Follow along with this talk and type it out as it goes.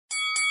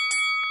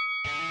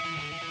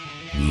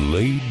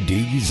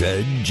Ladies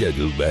and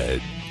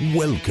gentlemen,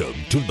 welcome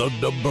to the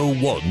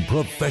 #1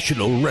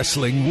 professional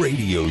wrestling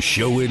radio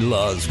show in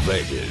Las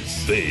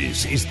Vegas.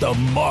 This is the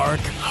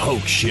Mark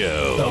Hoke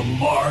Show. The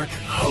Mark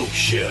Hoke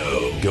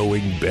Show.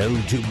 Going bell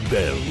to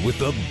bell with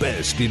the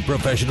best in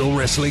professional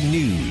wrestling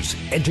news,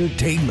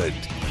 entertainment,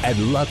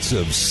 and lots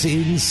of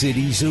Sin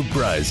City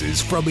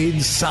surprises from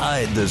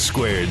inside the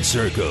squared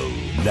circle.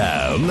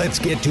 Now, let's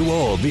get to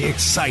all the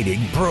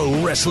exciting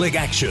pro wrestling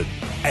action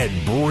and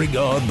bring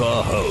on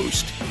the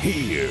host.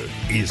 Here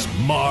is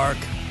Mark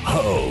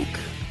Hoke.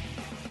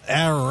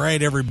 All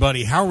right,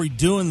 everybody. How are we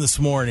doing this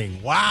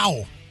morning?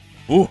 Wow.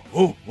 Ooh.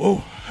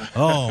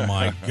 Oh,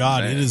 my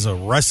God. It is a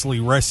wrestly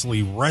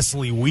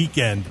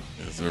weekend.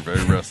 Yes, they're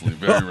very wrestly,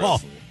 very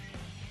wrestly.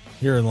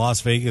 Here in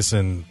Las Vegas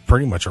and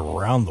pretty much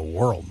around the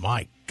world.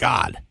 My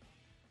God.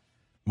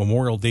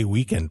 Memorial Day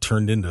weekend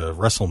turned into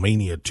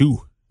WrestleMania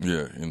 2.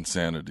 Yeah,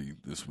 insanity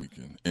this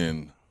weekend.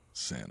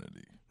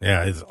 Insanity.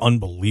 Yeah, it's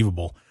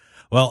unbelievable.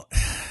 Well,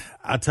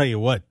 I'll tell you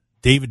what,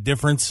 David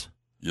Difference.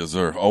 Yes,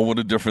 sir. Oh, what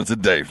a difference a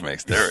Dave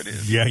makes. There it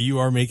is. Yeah, you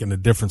are making a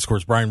difference. Of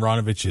course, Brian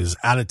Ronovich is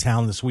out of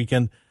town this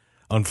weekend.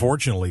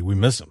 Unfortunately, we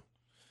miss him.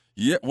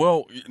 Yeah,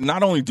 well,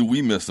 not only do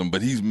we miss him,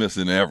 but he's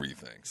missing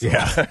everything. So,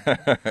 yeah.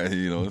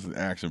 It's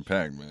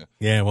action-packed, man.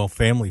 Yeah, well,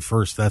 family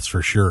first, that's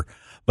for sure.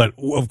 But,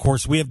 of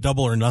course, we have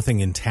Double or Nothing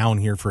in town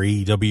here for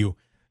AEW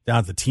down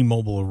at the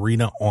T-Mobile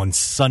Arena on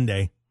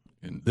Sunday.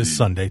 Indeed. This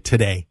Sunday,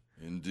 today.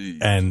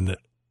 Indeed. And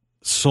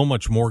so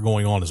much more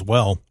going on as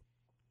well.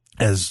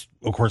 As,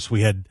 of course,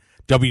 we had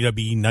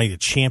WWE Night of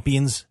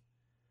Champions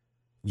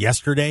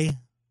yesterday.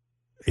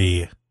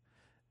 And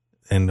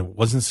it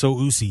wasn't so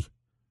oozy.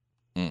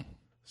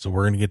 So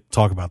we're going to get to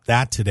talk about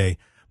that today.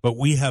 But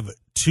we have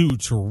two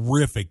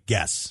terrific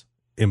guests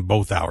in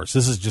both hours.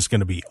 This is just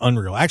going to be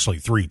unreal. Actually,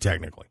 three,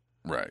 technically.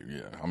 Right,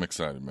 yeah. I'm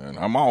excited, man.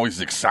 I'm always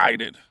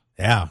excited.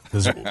 Yeah,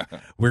 because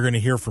we're going to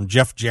hear from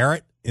Jeff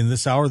Jarrett in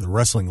this hour, the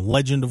wrestling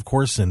legend, of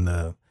course, and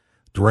the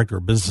Director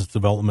of Business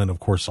Development, of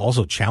course,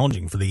 also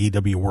challenging for the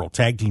AEW World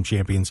Tag Team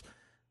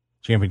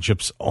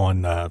Championships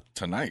on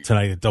tonight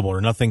at Double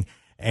or Nothing.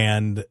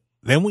 And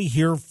then we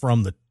hear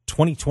from the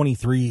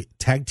 2023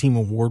 Tag Team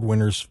Award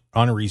winners,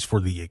 honorees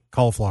for the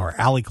Cauliflower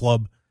Alley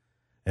Club,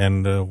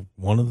 and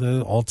one of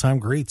the all-time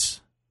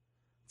greats.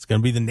 It's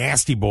going to be the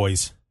Nasty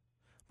Boys.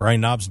 Brian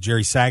Knobbs and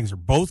Jerry Sags are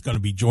both going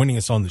to be joining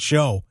us on the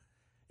show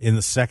in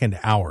the second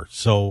hour.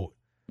 So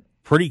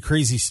pretty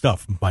crazy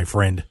stuff, my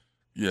friend.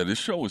 Yeah, this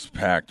show is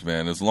packed,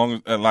 man. As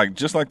long as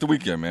just like the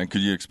weekend, man.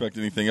 Could you expect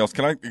anything else?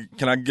 Can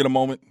I get a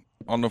moment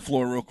on the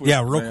floor real quick?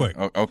 Yeah, real quick.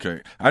 Okay.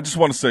 I just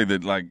want to say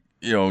that,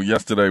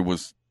 yesterday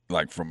was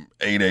from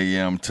 8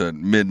 a.m. to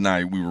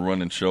midnight. We were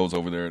running shows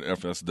over there at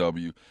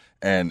FSW,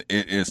 and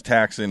it is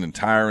taxing and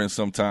tiring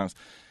sometimes.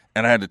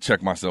 And I had to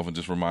check myself and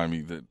just remind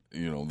me that,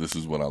 this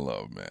is what I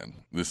love, man.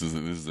 This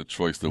is a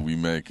choice that we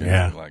make, and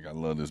I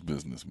love this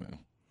business, man.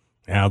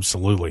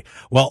 Absolutely.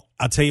 Well,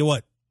 I'll tell you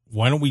what.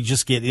 Why don't we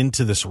just get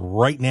into this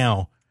right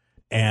now,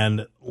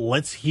 and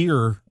let's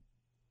hear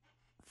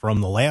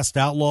from the last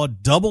outlaw,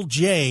 Double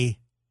J,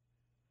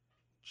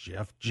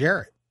 Jeff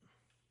Jarrett.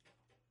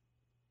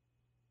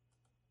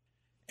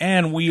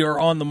 And we are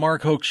on the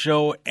Mark Hoke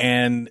Show,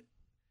 and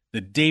the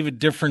David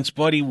Difference,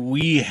 buddy,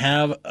 we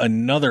have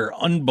another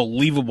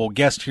unbelievable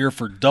guest here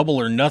for Double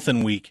or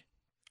Nothing week.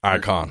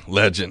 Icon,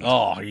 legend.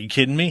 Oh, are you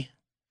kidding me?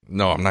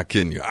 No, I'm not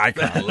kidding you.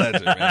 Icon,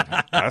 legend,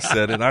 man. I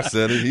said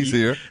it. He's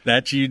here.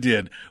 That you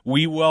did.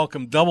 We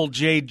welcome Double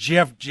J,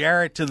 Jeff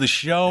Jarrett, to the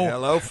show.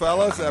 Hello,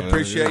 fellas. I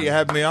appreciate you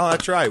having me on.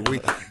 That's right.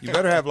 You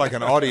better have like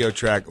an audio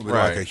track with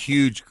like a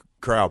huge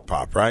crowd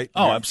pop, right?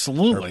 Oh,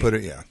 absolutely.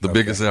 The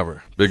biggest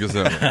ever.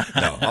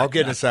 No, I'll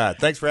get inside.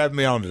 Thanks for having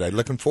me on today.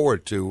 Looking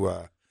forward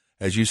to,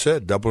 as you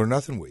said, Double or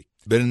Nothing week.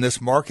 Been in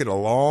this market a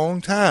long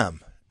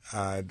time.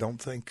 I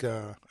don't think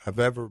I've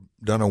ever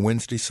done a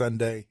Wednesday,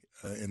 Sunday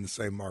in the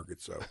same market.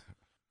 So,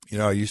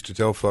 I used to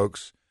tell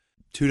folks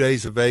 2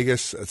 days of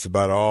Vegas, that's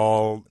about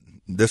all.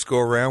 This go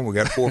around, we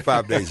got 4 or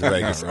 5 days of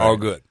Vegas. Right. All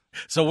good.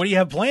 So what do you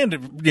have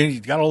planned? You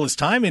got all this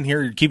time in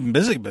here, you're keeping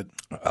busy, but.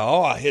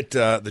 Oh, I hit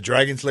the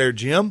Dragon's Lair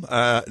gym.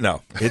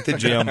 No, hit the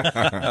gym.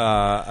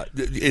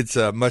 It's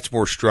much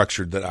more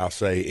structured than I'll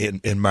say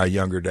in my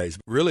younger days.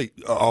 Really,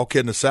 all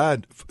kidding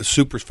aside,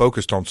 super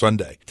focused on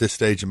Sunday. At this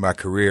stage in my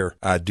career,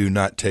 I do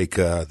not take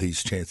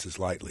these chances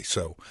lightly.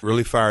 So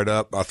really fired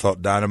up. I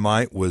thought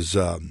Dynamite was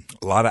a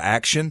lot of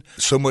action.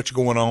 So much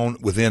going on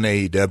within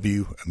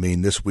AEW. I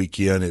mean, this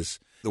weekend is,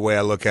 the way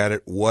I look at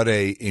it, what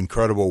a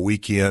incredible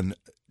weekend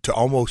to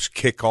almost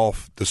kick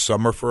off the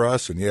summer for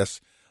us. And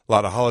yes, a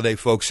lot of holiday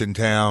folks in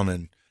town.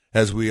 And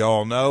as we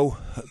all know,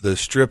 the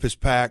Strip is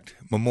packed.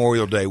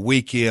 Memorial Day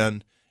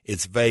weekend.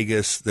 It's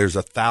Vegas. There's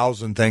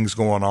 1,000 things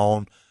going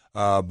on.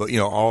 But,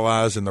 all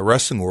eyes in the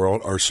wrestling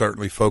world are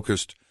certainly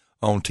focused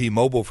on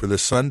T-Mobile for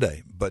this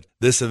Sunday. But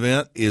this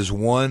event is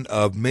one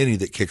of many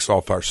that kicks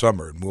off our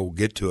summer, and we'll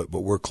get to it.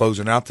 But we're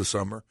closing out the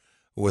summer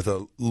with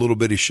a little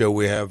bitty show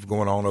we have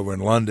going on over in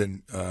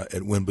London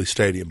at Wembley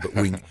Stadium. But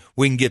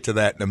we can get to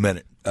that in a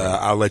minute.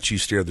 I'll let you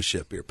steer the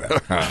ship here,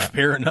 Pat.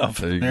 Fair enough.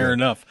 Fair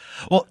enough.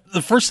 Well,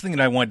 the first thing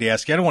that I wanted to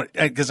ask you,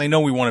 because I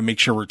know we want to make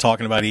sure we're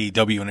talking about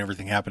AEW and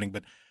everything happening,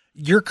 but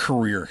your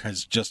career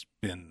has just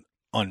been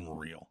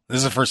unreal. This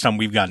is the first time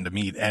we've gotten to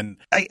meet, and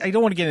I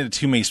don't want to get into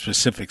too many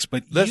specifics,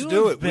 but let's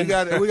do it. We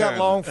got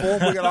long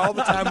form. We got all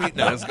the time.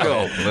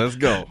 Let's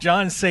go.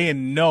 John's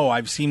saying no.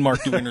 I've seen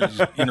Mark do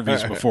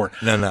interviews before.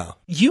 No.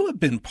 You have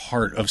been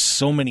part of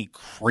so many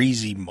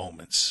crazy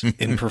moments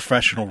in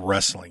professional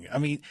wrestling. I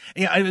mean,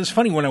 it was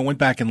funny when I went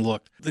back and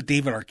looked. The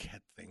David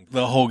Arquette thing,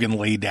 the Hogan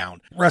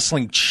laydown,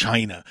 Wrestling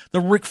China, the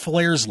Ric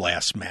Flair's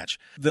last match,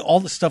 all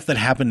the stuff that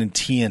happened in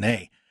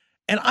TNA,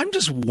 and I'm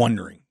just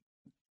wondering.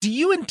 Do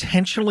you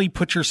intentionally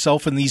put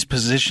yourself in these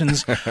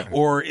positions,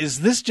 or is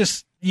this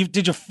just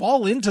did you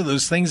fall into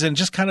those things and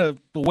just kind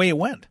of the way it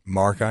went?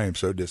 Mark, I am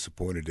so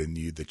disappointed in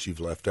you that you've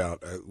left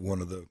out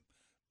one of the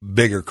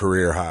bigger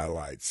career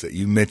highlights. That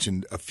you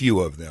mentioned a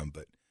few of them,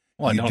 but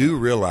you do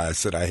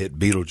realize that I hit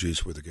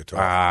Beetlejuice with a guitar.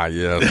 Ah,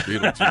 yes,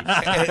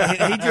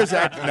 Beetlejuice. He just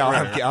acted.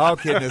 No, all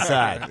kidding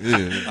aside.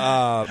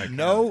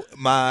 No,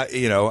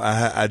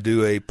 I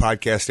do a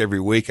podcast every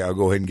week. I'll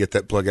go ahead and get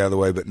that plug out of the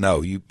way. But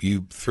no, you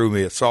threw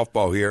me a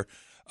softball here.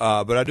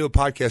 But I do a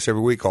podcast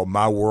every week called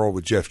My World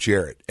with Jeff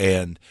Jarrett,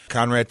 and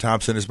Conrad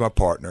Thompson is my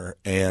partner.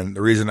 And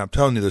the reason I'm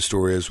telling you this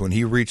story is when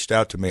he reached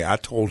out to me, I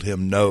told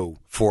him no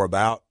for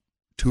about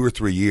 2 or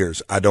 3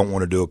 years. I don't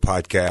want to do a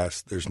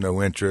podcast. There's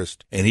no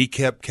interest. And he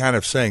kept kind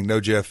of saying, no,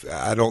 Jeff,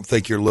 I don't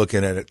think you're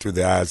looking at it through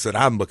the eyes that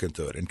I'm looking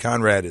through it. And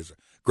Conrad is a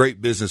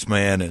great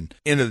businessman. And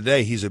end of the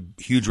day, he's a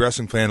huge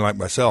wrestling fan like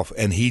myself.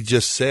 And he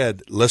just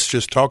said, let's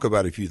just talk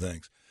about a few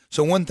things.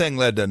 So one thing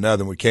led to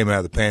another, and we came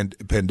out of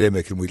the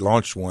pandemic and we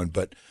launched one.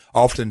 But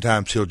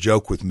oftentimes he'll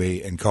joke with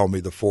me and call me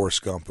the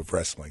Forrest Gump of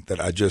wrestling, that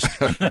I just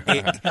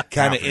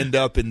kind of end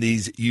up in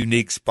these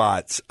unique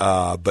spots.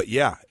 But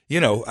yeah,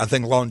 I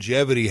think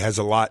longevity has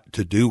a lot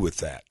to do with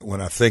that.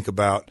 When I think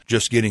about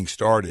just getting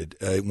started,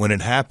 when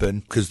it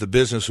happened, because the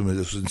business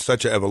was in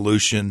such an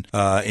evolution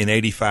in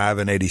 85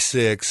 and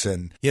 86,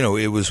 and,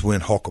 it was when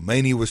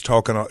Hulkamania was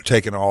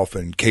taking off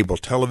and cable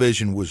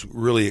television was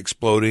really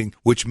exploding,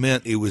 which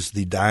meant it was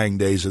the dying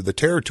days of the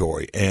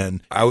territory.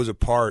 And I was a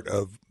part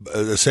of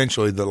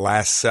essentially the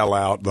last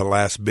sellout, the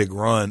last big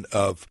run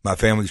of my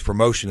family's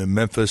promotion in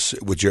Memphis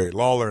with Jerry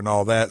Lawler and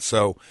all that.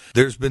 So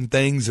there's been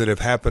things that have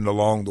happened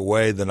along the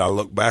way that I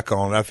look back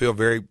on. I feel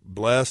very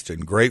blessed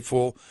and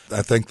grateful.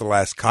 I think the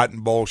last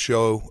Cotton Bowl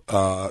show,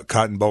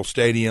 Cotton Bowl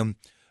Stadium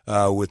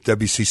with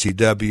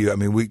WCCW, I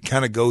mean, we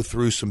kind of go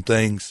through some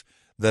things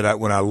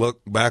that when I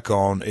look back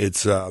on,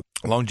 it's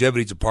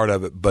longevity's a part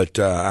of it, but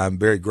I'm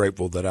very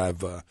grateful that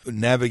I've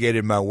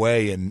navigated my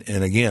way and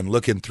again,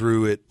 looking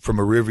through it from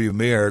a rearview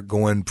mirror,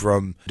 going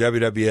from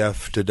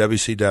WWF to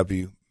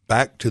WCW,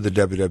 back to the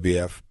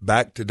WWF,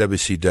 back to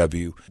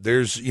WCW.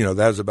 There's, that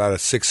was about a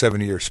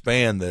 6-7 year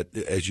span that,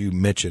 as you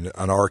mentioned,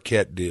 an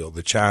Arquette deal,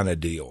 the China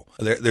deal.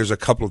 There's a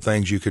couple of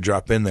things you could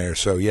drop in there.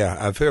 So, yeah,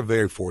 I feel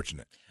very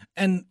fortunate.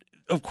 And,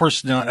 of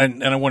course,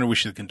 and I want to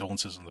wish you the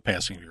condolences on the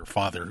passing of your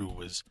father, who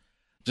was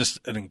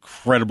just an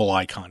incredible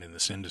icon in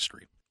this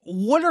industry.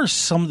 What are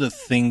some of the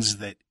things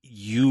that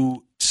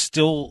you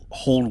still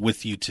hold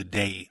with you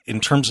today in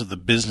terms of the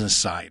business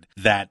side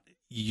that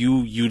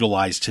you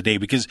utilize today?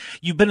 Because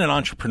you've been an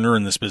entrepreneur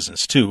in this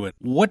business too.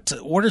 What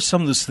are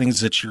some of those things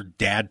that your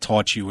dad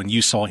taught you and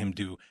you saw him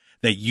do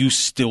that you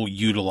still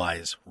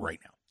utilize right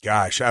now?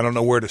 Gosh, I don't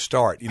know where to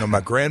start. My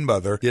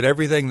grandmother did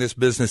everything in this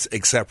business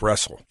except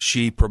wrestle.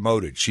 She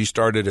promoted. She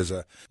started as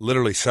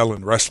literally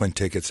selling wrestling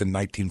tickets in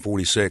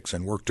 1946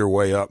 and worked her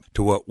way up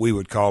to what we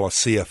would call a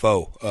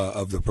CFO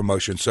of the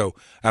promotion. So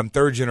I'm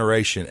third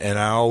generation, and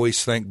I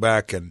always think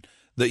back and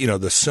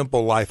the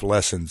simple life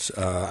lessons.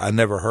 I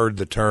never heard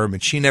the term,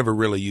 and she never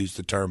really used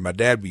the term. My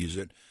dad would use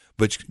it,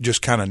 but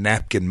just kind of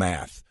napkin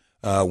math.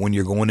 When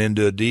you're going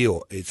into a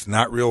deal, it's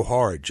not real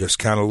hard. Just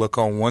kind of look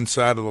on one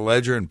side of the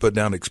ledger and put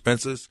down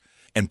expenses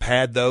and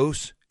pad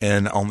those.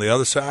 And on the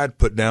other side,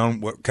 put down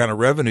what kind of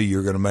revenue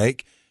you're going to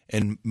make.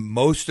 And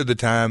most of the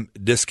time,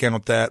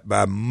 discount that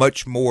by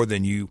much more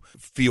than you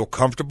feel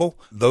comfortable.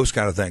 Those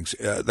kind of things.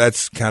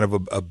 That's kind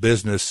of a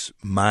business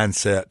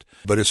mindset.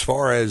 But as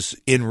far as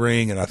in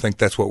ring, and I think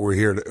that's what we're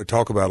here to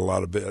talk about a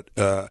lot of bit,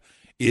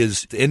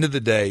 is at the end of the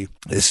day,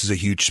 this is a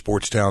huge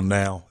sports town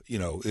now.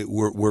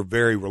 We're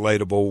very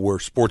relatable. We're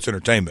sports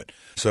entertainment.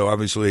 So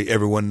obviously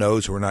everyone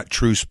knows we're not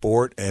true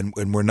sport and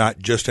we're not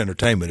just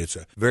entertainment. It's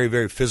a very,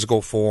 very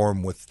physical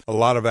form with a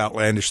lot of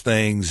outlandish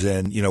things.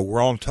 And,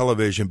 we're on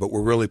television, but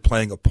we're really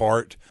playing a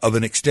part of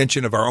an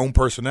extension of our own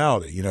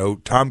personality.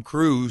 Tom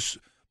Cruise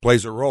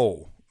plays a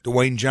role.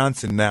 Dwayne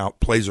Johnson now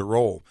plays a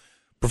role.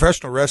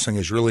 Professional wrestling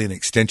is really an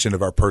extension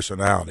of our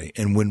personality.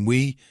 And when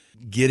we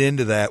get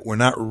into that, we're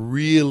not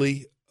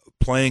really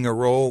playing a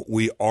role.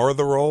 We are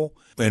the role.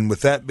 And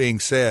with that being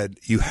said,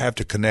 you have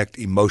to connect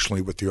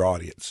emotionally with your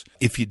audience.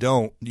 If you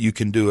don't, you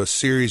can do a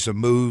series of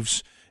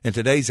moves And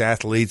today's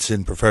athletes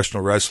in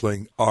professional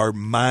wrestling are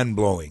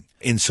mind-blowing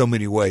in so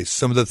many ways.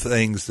 Some of the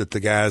things that the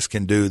guys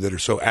can do that are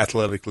so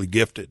athletically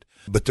gifted.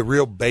 But the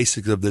real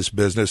basics of this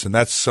business, and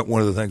that's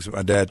one of the things that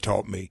my dad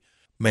taught me,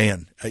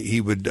 man,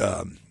 he would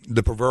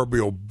the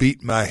proverbial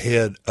beat my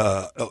head,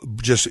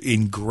 just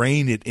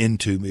ingrain it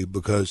into me,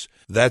 because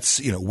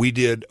that's, we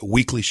did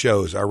weekly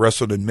shows. I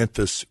wrestled in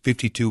Memphis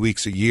 52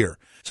 weeks a year.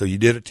 So you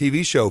did a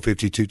TV show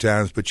 52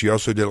 times, but you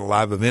also did a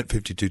live event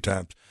 52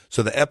 times.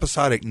 So the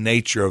episodic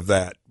nature of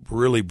that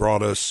really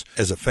brought us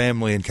as a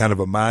family in kind of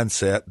a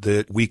mindset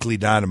that weekly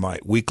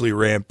Dynamite, weekly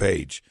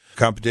Rampage,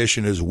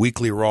 competition is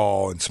weekly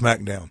Raw and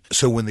SmackDown.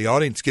 So when the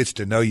audience gets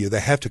to know you, they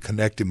have to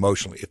connect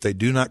emotionally. If they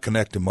do not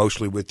connect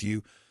emotionally with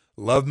you,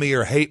 love me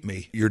or hate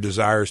me, your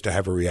desire is to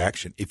have a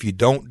reaction. If you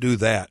don't do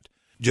that,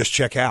 just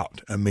check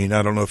out. I mean,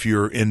 I don't know if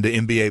you're into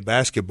NBA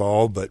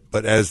basketball, but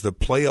as the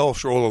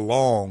playoffs roll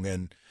along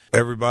and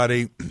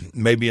everybody,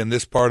 maybe in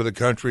this part of the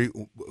country,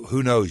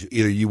 who knows,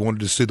 either you wanted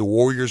to see the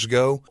Warriors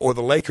go or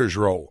the Lakers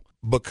roll,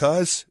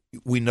 because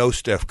we know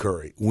Steph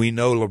Curry, we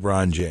know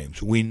LeBron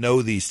James, we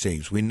know these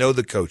teams, we know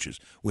the coaches,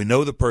 we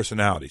know the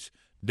personalities.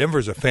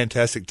 Denver's a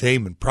fantastic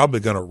team and probably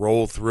going to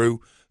roll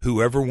through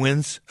whoever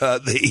wins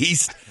the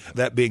East.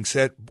 That being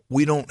said,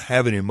 we don't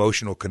have an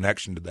emotional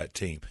connection to that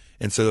team.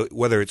 And so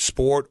whether it's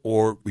sport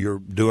or you're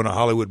doing a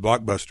Hollywood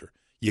blockbuster,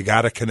 you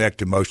got to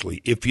connect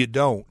emotionally. If you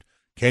don't,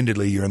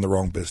 candidly, you're in the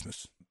wrong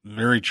business.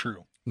 Very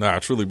true. No, I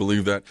truly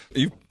believe that.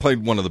 You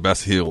played one of the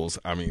best heels.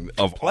 I mean,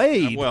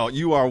 played. Well,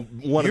 you are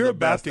one You're of the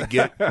best. about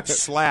to get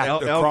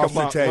slapped across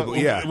the table.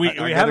 Yeah, We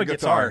have a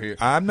guitar here.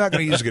 I'm not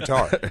going to use a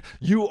guitar.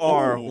 You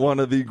are one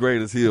of the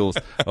greatest heels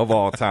of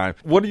all time.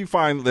 What do you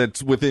find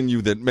that's within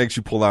you that makes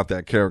you pull out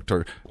that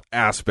character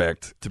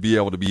aspect to be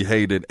able to be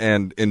hated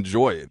and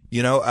enjoy it?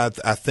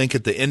 I think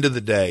at the end of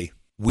the day,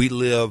 we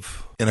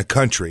live in a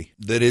country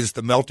that is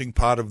the melting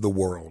pot of the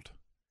world.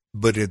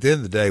 But at the end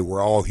of the day,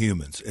 we're all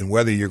humans. And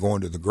whether you're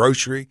going to the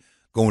grocery,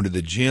 going to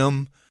the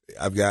gym,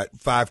 I've got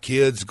 5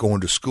 kids going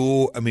to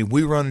school. I mean,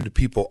 we run into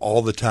people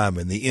all the time,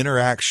 and the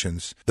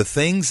interactions, the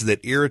things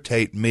that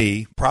irritate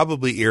me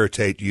probably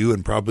irritate you,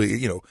 and probably,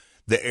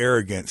 the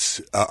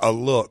arrogance, a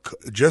look,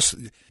 just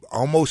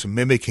almost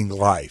mimicking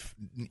life.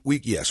 We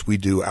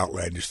do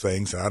outlandish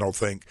things, and I don't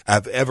think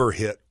I've ever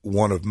hit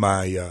one of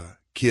my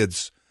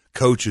kids'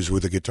 coaches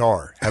with a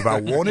guitar. Have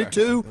I wanted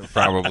to?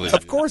 Probably.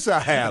 Of course I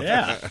have.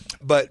 Yeah.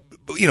 But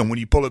when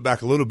you pull it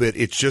back a little bit,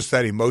 it's just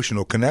that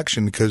emotional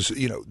connection, because,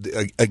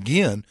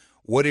 again,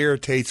 what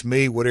irritates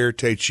me, what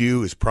irritates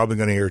you is probably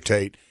going to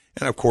irritate.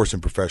 And of course, in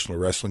professional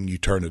wrestling, you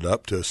turn it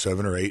up to a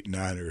 7 or 8,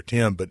 9 or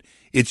 10, but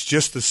it's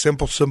just the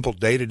simple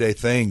day-to-day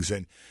things.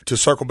 And to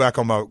circle back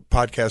on my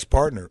podcast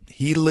partner,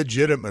 he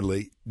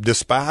legitimately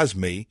despised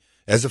me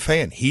as a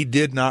fan. He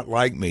did not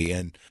like me,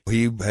 and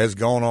he has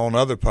gone on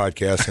other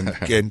podcasts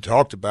and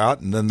talked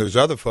about, and then there's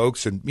other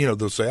folks, and,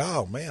 they'll say,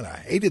 oh, man, I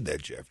hated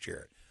that Jeff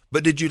Jarrett.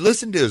 But did you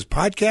listen to his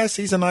podcast?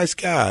 He's a nice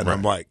guy. And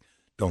I'm like,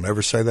 don't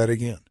ever say that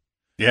again.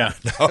 Yeah.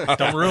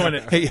 Don't ruin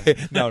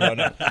it. No.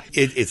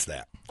 It's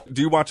that.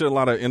 Do you watch a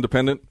lot of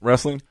independent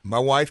wrestling? My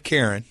wife,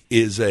 Karen,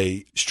 is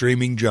a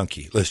streaming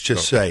junkie. Let's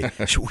just say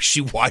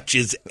she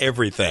watches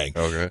everything.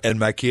 Okay. And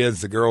my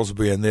kids, the girls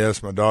will be in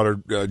this. My daughter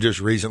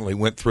just recently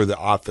went through The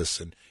Office,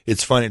 and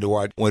it's funny to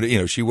watch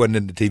when, she wasn't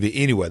into TV.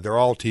 Anyway, they're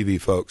all TV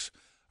folks.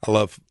 I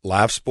love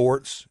live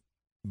sports,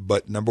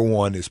 but number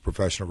one is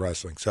professional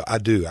wrestling. So I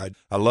do.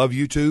 I love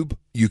YouTube.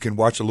 You can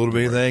watch a little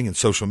bit of anything, and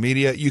social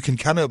media. You can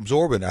kind of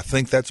absorb it. I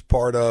think that's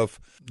part of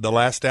The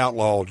Last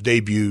Outlaw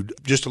debuted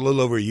just a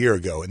little over a year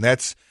ago. And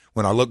that's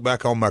when I look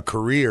back on my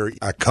career,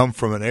 I come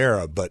from an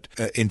era. But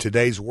in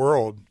today's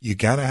world, you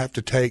kind of have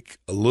to take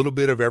a little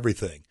bit of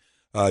everything.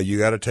 You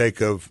got to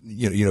take if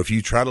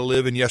you try to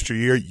live in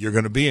yesteryear, you're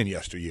going to be in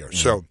yesteryear. Mm-hmm.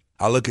 So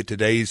I look at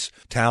today's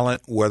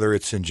talent, whether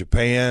it's in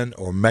Japan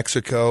or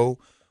Mexico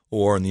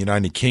or in the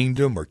United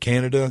Kingdom or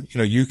Canada.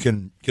 You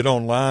can get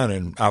online,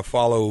 and I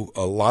follow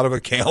a lot of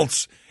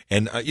accounts.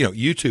 And,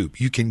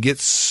 YouTube, you can get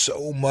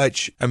so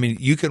much. I mean,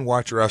 you can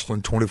watch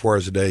wrestling 24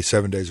 hours a day,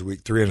 7 days a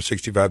week,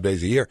 365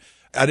 days a year.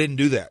 I didn't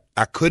do that.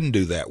 I couldn't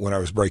do that when I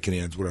was breaking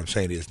in. What I'm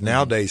saying is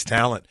nowadays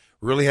talent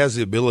really has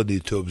the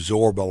ability to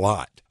absorb a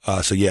lot.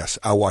 So, yes,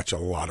 I watch a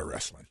lot of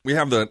wrestling. We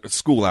have the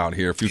school out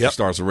here, Future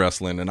Stars of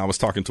Wrestling, and I was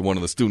talking to one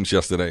of the students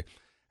yesterday,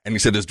 and he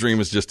said his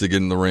dream is just to get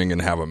in the ring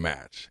and have a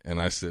match.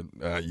 And I said,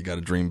 you got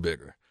to dream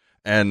bigger.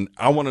 And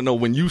I want to know,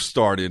 when you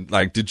started,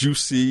 did you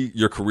see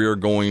your career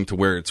going to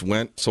where it's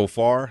went so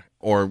far,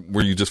 or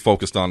were you just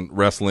focused on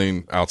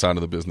wrestling outside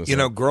of the business?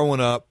 Growing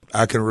up,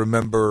 I can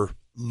remember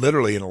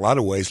literally in a lot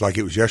of ways, like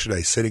it was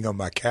yesterday, sitting on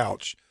my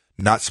couch,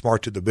 not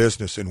smart to the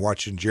business, and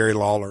watching Jerry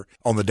Lawler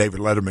on the David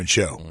Letterman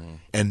show,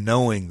 and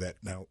knowing that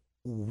now,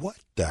 what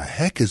the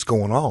heck is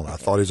going on? I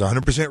thought he was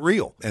 100%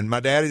 real. And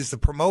my dad is the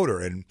promoter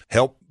and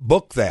helped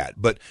book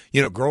that. But,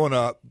 growing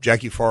up,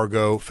 Jackie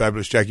Fargo,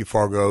 fabulous Jackie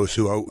Fargo,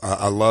 who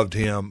I loved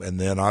him. And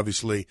then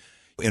obviously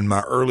In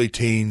my early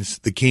teens,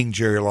 the King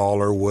Jerry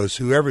Lawler was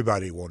who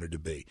everybody wanted to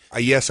be.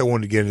 Yes, I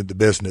wanted to get into the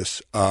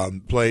business.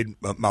 Played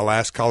my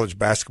last college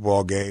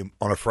basketball game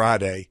on a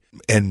Friday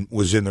and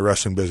was in the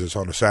wrestling business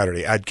on a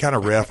Saturday. I'd kind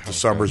of reffed the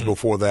summers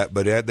before that,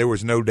 but there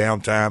was no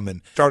downtime,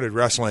 and started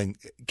wrestling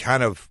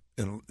kind of,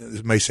 and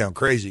it may sound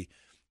crazy,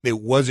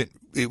 it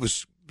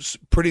was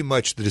pretty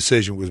much the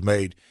decision was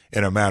made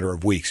in a matter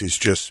of weeks.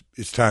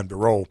 It's time to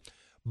roll.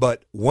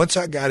 But once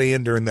I got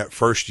in during that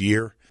first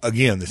year,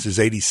 again, this is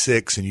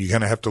 86, and you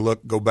kind of have to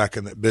go back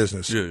in that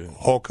business. Yeah.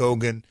 Hulk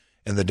Hogan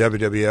and the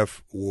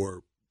WWF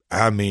were,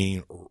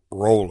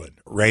 rolling.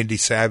 Randy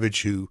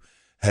Savage, who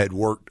had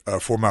worked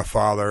for my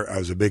father, I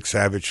was a big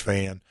Savage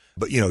fan.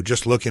 But,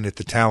 just looking at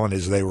the talent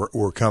as they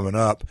were coming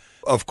up,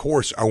 of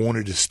course, I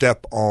wanted to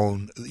step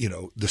on,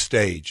 the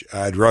stage.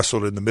 I'd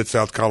wrestled in the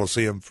Mid-South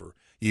Coliseum for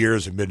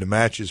years and been to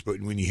matches, but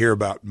when you hear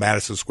about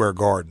Madison Square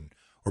Garden,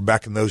 or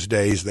back in those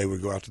days, they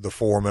would go out to the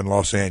Forum in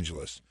Los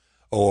Angeles,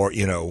 or,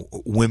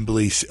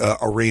 Wembley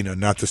Arena,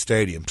 not the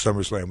stadium.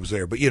 SummerSlam was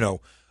there. But,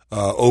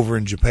 over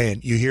in Japan,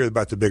 you hear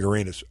about the big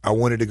arenas. I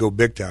wanted to go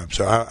big time.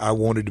 So I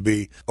wanted to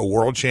be a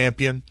world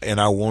champion, and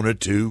I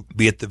wanted to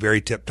be at the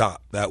very tip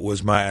top. That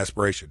was my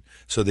aspiration.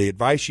 So the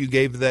advice you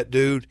gave to that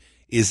dude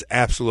is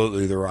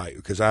absolutely the right,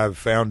 because I've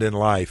found in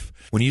life,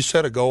 when you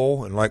set a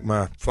goal, and like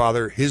my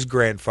father, his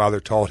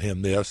grandfather taught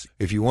him this,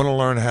 if you want to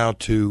learn how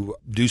to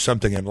do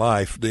something in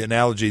life, the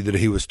analogy that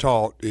he was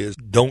taught is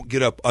don't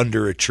get up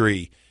under a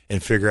tree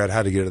and figure out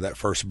how to get to that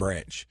first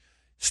branch.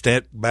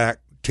 Stand back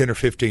 10 or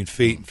 15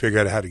 feet and figure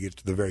out how to get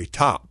to the very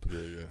top.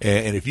 Yeah.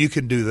 And if you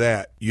can do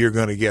that, you're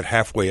going to get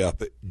halfway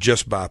up it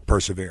just by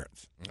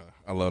perseverance.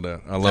 I love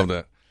that. I love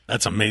that.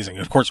 That's amazing.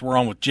 Of course, we're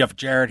on with Jeff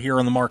Jarrett here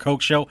on the Mark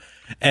Hoke Show.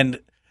 And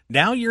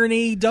now you're in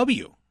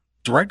AEW,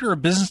 Director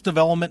of Business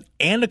Development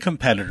and a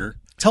competitor.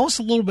 Tell us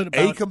a little bit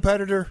about... A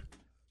competitor?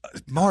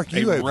 Mark,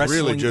 you have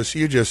really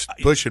you're just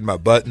pushing my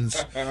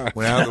buttons. I'm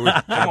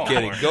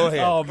kidding. Go ahead.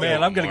 Oh,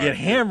 man, I'm going to get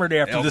hammered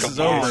after this is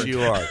over. Yes,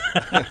 you are.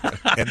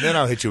 And then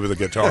I'll hit you with a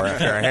guitar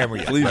after I hammer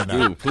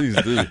you.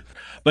 Please do.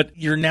 But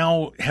you're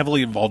now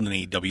heavily involved in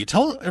AEW.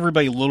 Tell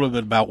everybody a little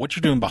bit about what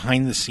you're doing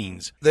behind the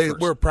scenes.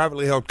 We're a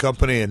privately held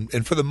company,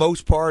 and for the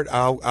most part,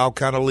 I'll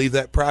kind of leave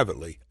that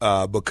privately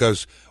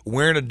because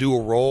we're in a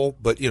dual role.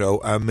 But,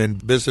 I'm in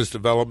business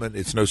development.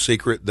 It's no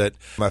secret that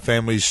my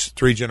family's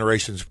 3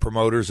 generations of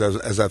promoters,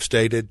 as I've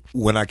stated.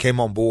 When I came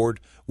on board,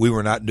 we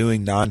were not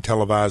doing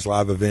non-televised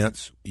live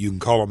events. You can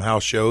call them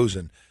house shows,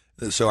 and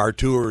so our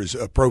tour is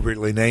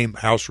appropriately named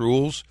House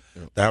Rules.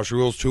 The House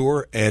Rules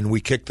Tour, and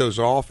we kick those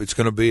off. It's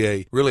going to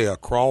be really a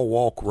crawl,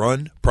 walk,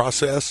 run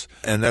process,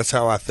 and that's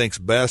how I think's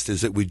best,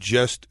 is that we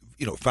just,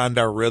 find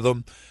our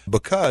rhythm,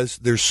 because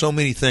there's so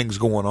many things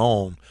going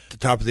on. At the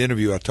top of the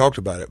interview, I talked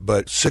about it,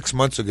 but 6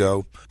 months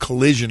ago,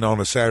 Collision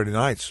on a Saturday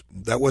nights,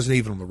 that wasn't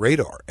even on the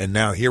radar, and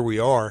now here we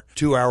are,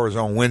 2 hours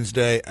on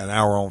Wednesday, an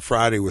hour on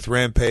Friday with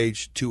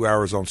Rampage, 2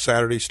 hours on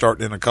Saturday,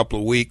 starting in a couple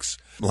of weeks.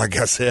 Like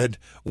I said,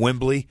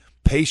 Wembley,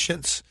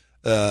 patience,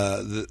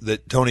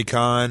 that Tony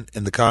Khan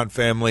and the Khan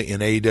family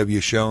in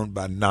AEW shown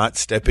by not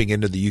stepping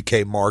into the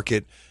UK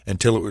market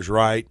until it was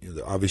right.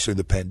 Obviously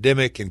the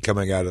pandemic and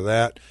coming out of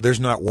that. There's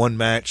not one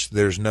match.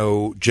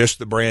 Just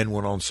the brand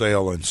went on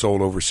sale and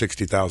sold over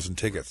 60,000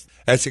 tickets.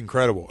 That's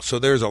incredible. So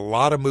there's a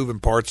lot of moving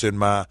parts in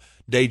my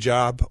day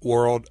job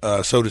world,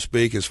 so to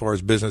speak, as far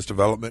as business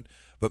development.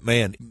 But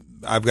man,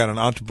 I've got an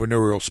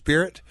entrepreneurial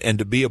spirit, and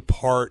to be a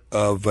part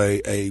of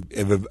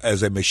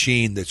as a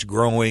machine that's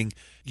growing.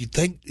 You'd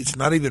think it's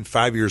not even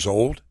 5 years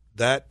old.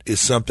 That is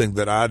something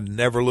that I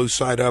never lose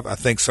sight of. I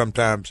think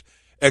sometimes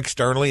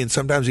externally and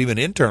sometimes even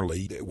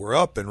internally, we're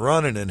up and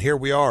running, and here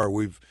we are.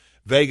 We've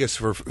Vegas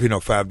for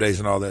 5 days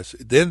and all this.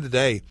 At the end of the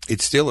day,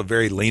 it's still a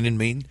very lean and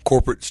mean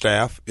corporate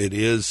staff. It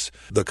is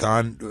the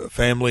Khan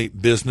family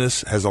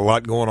business, has a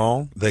lot going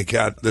on. They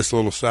got this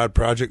little side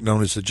project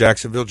known as the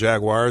Jacksonville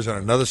Jaguars and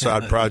another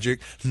side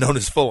project known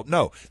as Fulham.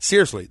 No,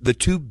 seriously, the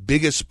 2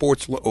 biggest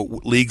sports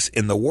leagues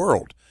in the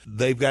world.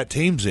 They've got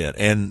teams in,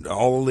 and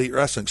all elite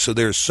wrestling. So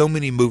there's so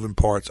many moving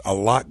parts, a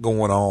lot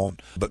going on.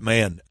 But,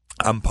 man,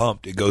 I'm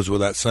pumped. It goes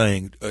without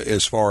saying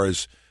as far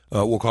as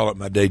we'll call it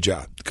my day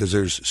job, because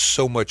there's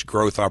so much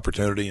growth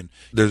opportunity. And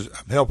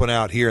I'm helping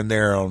out here and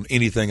there on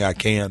anything I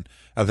can,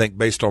 I think,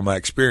 based on my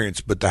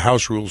experience. But the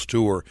House Rules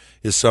Tour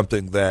is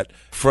something that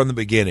from the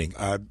beginning,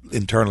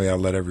 internally I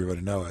let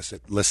everybody know. I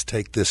said, let's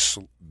take this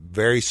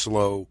very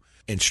slow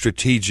and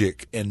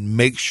strategic, and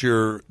make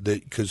sure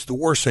that, because the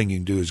worst thing you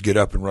can do is get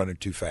up and running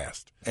too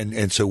fast.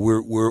 And so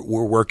we're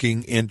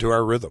working into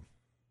our rhythm.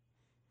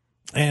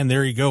 And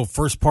there you go.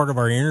 First part of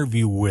our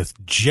interview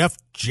with Jeff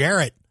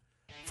Jarrett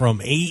from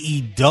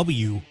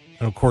AEW,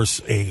 and of course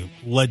a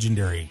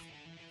legendary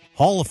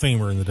Hall of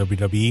Famer in the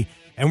WWE.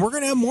 And we're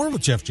going to have more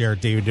with Jeff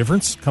Jarrett, David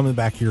Difference, coming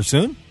back here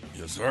soon.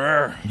 Yes,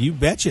 sir. You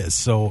betcha.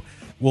 So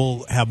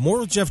we'll have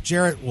more with Jeff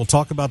Jarrett. We'll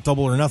talk about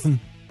Double or Nothing.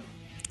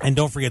 And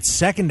don't forget,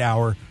 second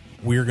hour,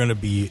 we're going to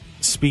be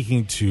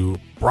speaking to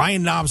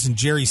Brian Knobbs and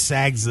Jerry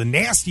Sags, the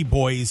Nasty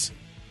Boys.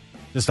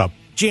 Just a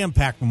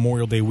jam-packed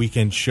Memorial Day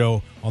weekend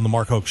show on the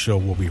Mark Hoke Show.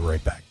 We'll be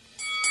right back.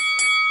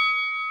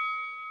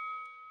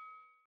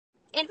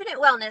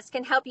 Wellness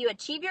can help you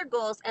achieve your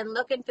goals and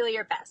look and feel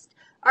your best.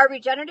 Our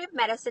regenerative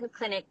medicine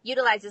clinic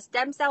utilizes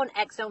stem cell and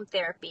exome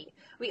therapy.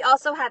 We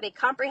also have a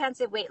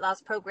comprehensive weight loss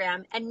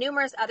program and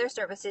numerous other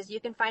services you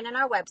can find on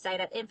our website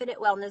at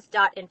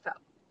infinitewellness.info.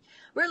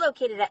 We're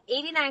located at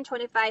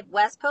 8925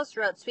 West Post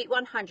Road, Suite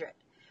 100,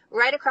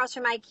 right across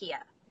from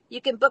IKEA.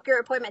 You can book your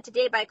appointment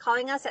today by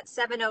calling us at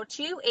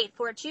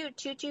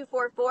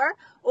 702-842-2244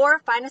 or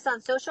find us on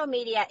social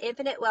media at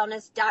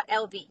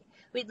infinitewellness.lv.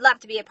 We'd love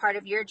to be a part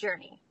of your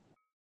journey.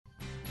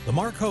 The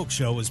Mark Hoke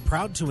Show is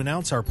proud to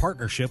announce our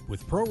partnership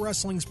with pro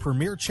wrestling's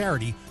premier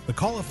charity, the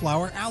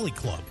Cauliflower Alley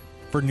Club.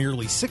 For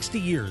nearly 60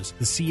 years,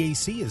 the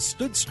CAC has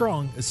stood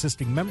strong,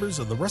 assisting members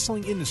of the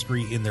wrestling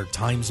industry in their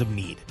times of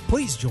need.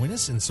 Please join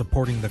us in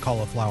supporting the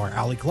Cauliflower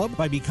Alley Club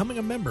by becoming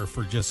a member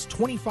for just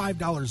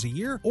 $25 a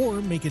year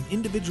or make an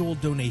individual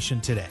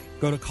donation today.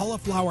 Go to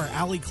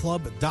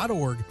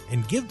caulifloweralleyclub.org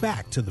and give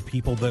back to the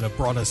people that have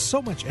brought us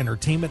so much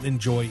entertainment and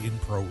joy in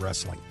pro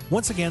wrestling.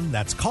 Once again,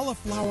 that's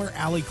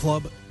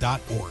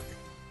caulifloweralleyclub.org.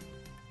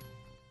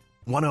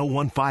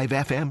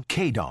 1015 FM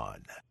KDON.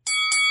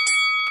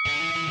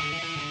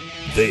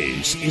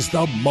 This is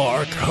the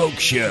Mark Hoke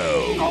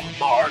Show. The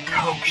Mark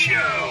Hoke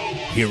Show.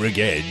 Here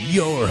again,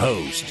 your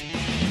host,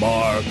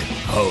 Mark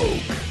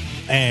Hoke.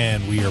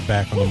 And we are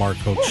back on the Mark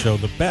Hoke Show,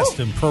 the best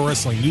in pro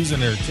wrestling news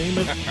and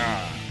entertainment.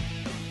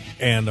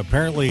 And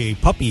apparently a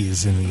puppy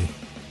is in the...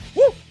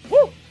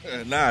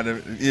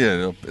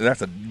 Yeah,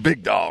 that's a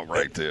big dog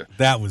right there.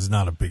 That was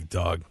not a big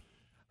dog.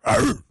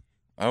 Okay.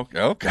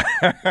 All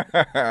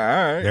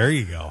right. There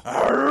you go.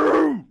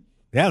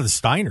 Yeah, the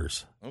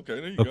Steiners.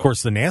 Okay, there you go. Of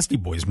course, the Nasty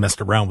Boys messed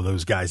around with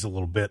those guys a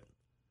little bit.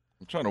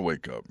 I'm trying to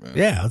wake up, man.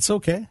 Yeah, it's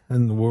okay.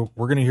 And we're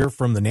going to hear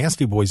from the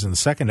Nasty Boys in the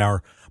second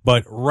hour.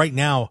 But right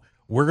now,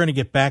 we're going to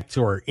get back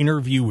to our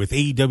interview with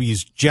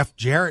AEW's Jeff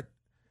Jarrett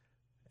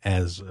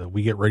as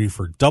we get ready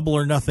for Double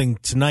or Nothing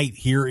tonight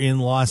here in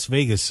Las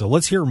Vegas. So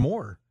let's hear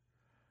more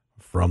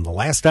from the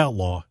Last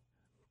Outlaw,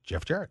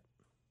 Jeff Jarrett.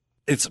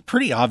 It's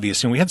pretty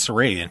obvious, and we had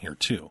Saraya in here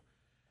too.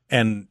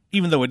 And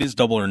even though it is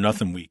Double or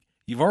Nothing week,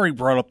 you've already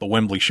brought up the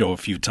Wembley show a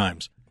few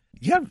times.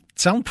 You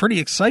sound pretty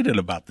excited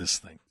about this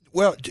thing.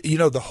 Well,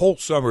 the whole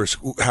summer is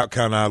how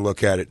kind of I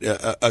look at it.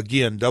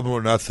 Again, Double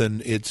or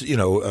Nothing, it's,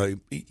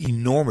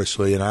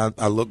 enormously. And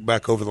I look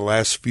back over the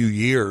last few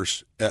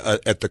years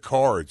at the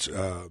cards.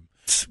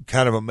 It's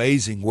kind of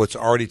amazing what's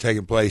already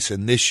taken place.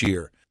 And this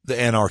year, the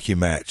Anarchy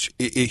match,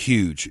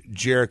 huge.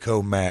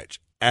 Jericho match,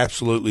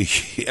 absolutely.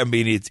 I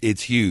mean,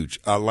 it's huge.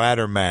 A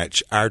ladder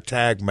match, our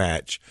tag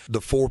match, the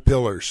Four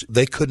Pillars.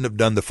 They couldn't have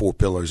done the Four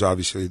Pillars,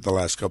 obviously, the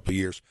last couple of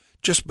years,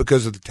 just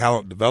because of the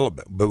talent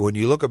development. But when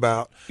you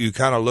you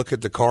kind of look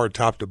at the card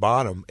top to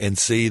bottom and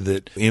see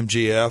that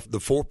MGF, the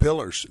Four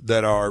Pillars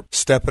that are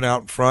stepping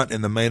out in front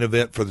in the main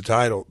event for the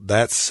title,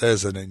 that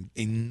says an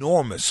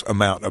enormous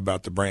amount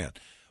about the brand.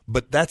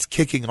 But that's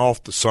kicking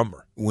off the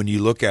summer. When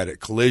you look at it,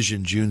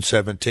 Collision June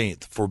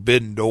 17th,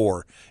 Forbidden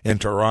Door in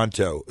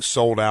Toronto,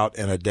 sold out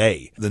in a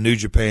day. The New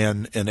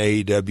Japan and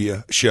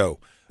AEW show.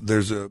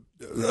 There's a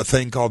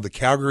thing called the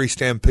Calgary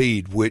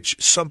Stampede, which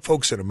some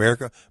folks in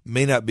America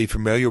may not be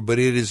familiar, but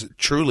it is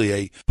truly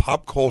a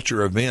pop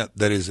culture event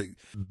that has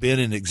been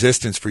in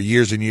existence for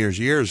years and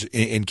years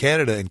in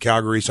Canada, and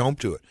Calgary's home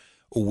to it.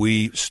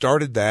 We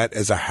started that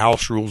as a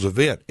house rules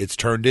event. It's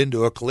turned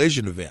into a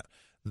Collision event.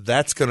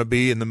 That's going to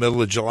be in the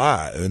middle of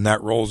July, and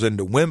that rolls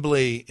into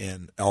Wembley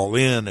and All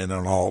In and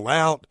an All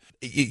Out.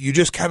 You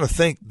just kind of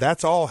think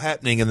that's all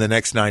happening in the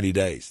next 90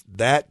 days.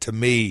 That, to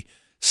me,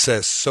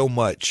 says so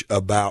much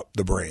about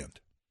the brand.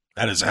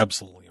 That is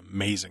absolutely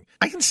amazing.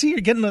 I can see you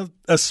getting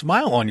a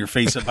smile on your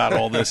face about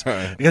all this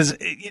because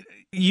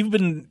you've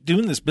been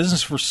doing this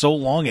business for so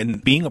long,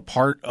 and being a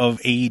part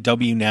of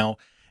AEW now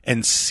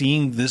and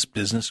seeing this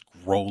business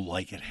grow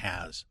like it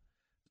has.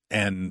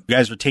 And you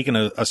guys are taking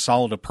a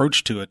solid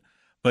approach to it.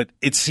 But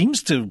it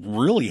seems to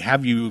really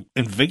have you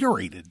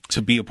invigorated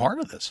to be a part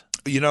of this.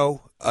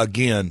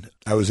 Again,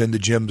 I was in the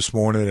gym this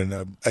morning,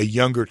 and a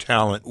younger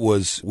talent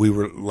we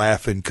were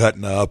laughing,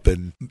 cutting up,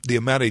 and the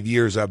amount of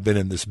years I've been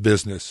in this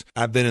business,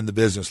 I've been in the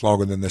business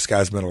longer than this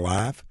guy's been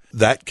alive.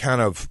 That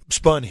kind of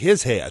spun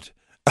his head.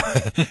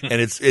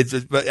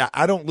 And but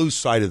I don't lose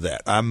sight of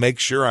that. I make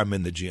sure I'm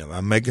in the gym.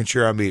 I'm making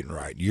sure I'm eating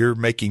right. You're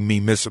making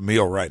me miss a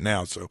meal right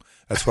now, so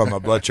that's why my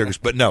blood sugar's.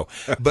 But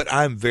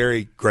I'm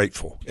very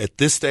grateful at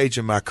this stage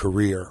in my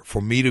career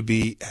for me to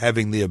be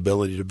having the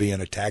ability to be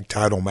in a tag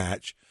title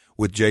match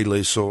with Jay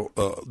Lethal.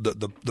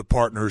 The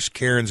partners,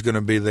 Karen's going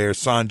to be there.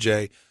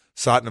 Sanjay,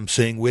 Satnam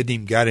Singh,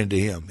 Widnim got into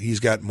him. He's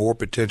got more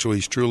potential.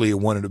 He's truly a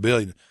one in a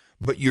billion.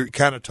 But you're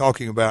kind of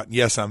talking about,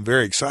 yes, I'm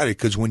very excited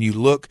because when you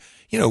look,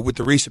 with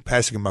the recent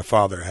passing of my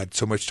father, I had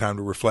so much time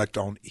to reflect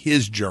on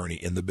his journey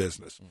in the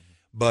business. Mm-hmm.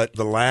 But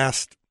the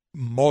last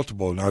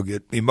multiple, and I'll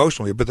get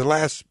emotional, but the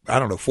last,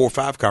 4 or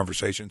 5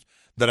 conversations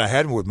that I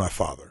had with my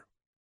father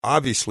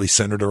obviously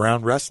centered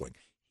around wrestling.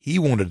 He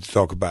wanted to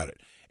talk about it.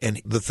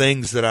 And the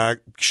things that I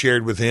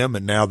shared with him,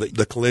 and now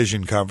the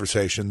Collision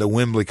conversation, the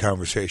Wembley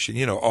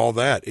conversation, all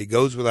that, it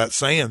goes without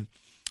saying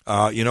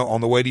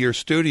On the way to your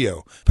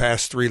studio,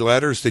 past 3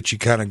 letters that you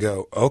kind of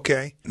go,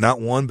 okay,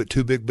 not one, but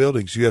 2 big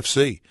buildings,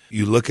 UFC.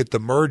 You look at the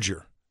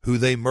merger, who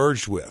they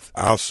merged with.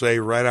 I'll say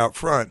right out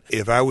front,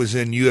 if I was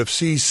in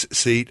UFC's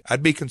seat,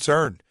 I'd be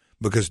concerned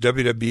because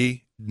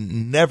WWE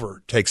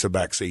never takes a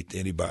back seat to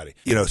anybody.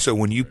 So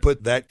when you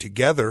put that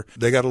together,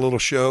 they got a little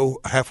show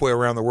halfway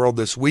around the world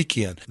this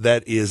weekend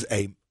that is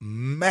a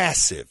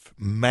massive,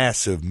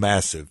 massive,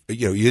 massive,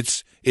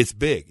 it's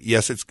big.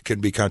 Yes, it can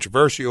be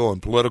controversial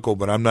and political,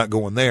 but I'm not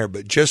going there.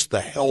 But just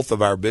the health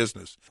of our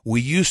business. We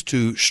used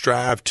to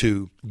strive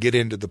to get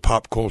into the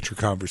pop culture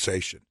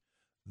conversation.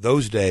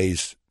 Those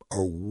days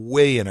are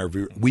way in our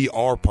view. We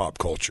are pop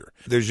culture.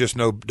 There's just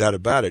no doubt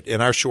about it. In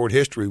our short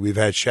history, we've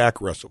had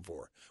Shaq wrestle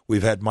for.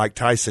 We've had Mike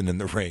Tyson in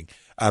the ring.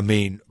 I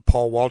mean,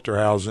 Paul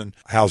Hauser,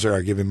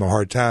 I give him a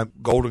hard time.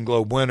 Golden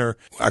Globe winner.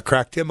 I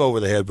cracked him over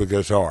the head with a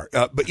guitar.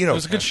 But it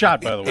was a good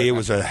shot, by the way. It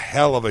was a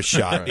hell of a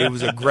shot. It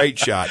was a great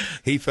shot.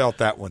 He felt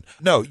that one.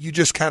 No, you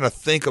just kind of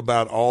think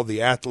about all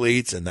the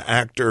athletes and the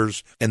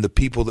actors and the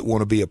people that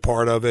want to be a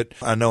part of it.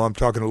 I know I'm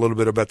talking a little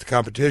bit about the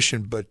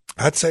competition, but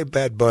I'd say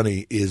Bad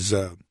Bunny is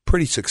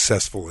pretty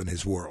successful in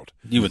his world.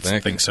 You would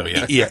think so,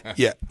 yeah.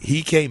 Yeah.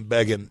 He came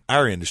begging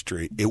our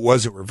industry. It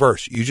wasn't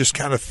reversed. You just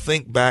kind of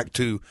think back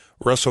to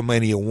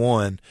WrestleMania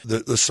 1,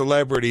 the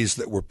celebrities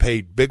that were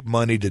paid big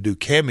money to do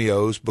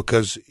cameos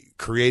because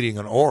creating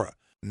an aura.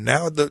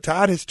 Now the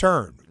tide has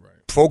turned.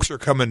 Folks are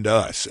coming to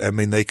us. I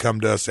mean, they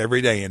come to us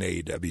every day in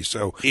AEW.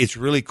 So it's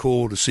really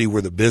cool to see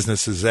where the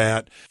business is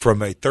at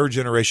from a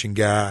 3rd-generation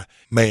guy.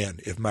 Man,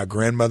 if my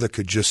grandmother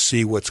could just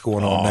see what's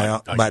going on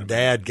now. My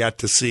dad got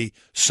to see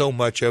so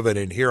much of it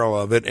and hear all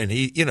of it. And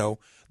he,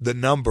 the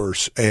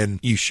numbers, and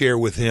you share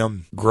with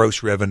him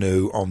gross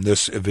revenue on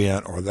this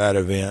event or that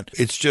event.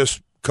 It's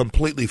just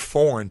completely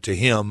foreign to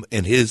him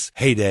in his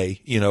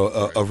heyday,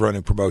 of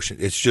running promotion.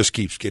 It just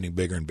keeps getting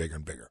bigger and bigger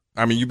and bigger.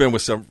 I mean, you've been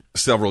with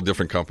several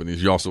different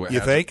companies. You also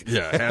think?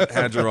 Yeah,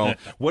 had your own.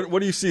 What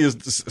do you see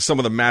as some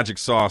of the magic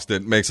sauce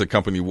that makes a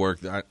company work?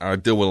 I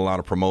deal with a lot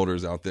of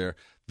promoters out there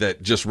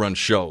that just run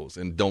shows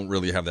and don't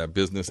really have that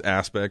business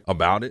aspect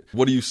about it.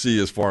 What do you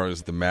see as far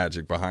as the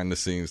magic behind the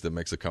scenes that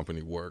makes a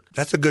company work?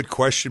 That's a good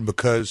question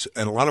because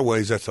in a lot of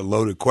ways that's a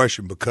loaded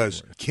question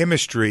because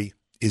chemistry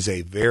is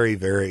a very,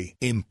 very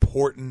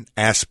important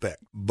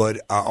aspect. But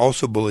I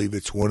also believe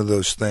it's one of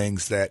those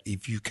things that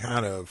if you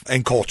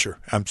and culture,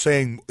 I'm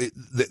saying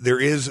there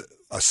is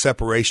a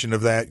separation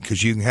of that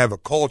because you can have a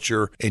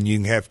culture and you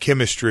can have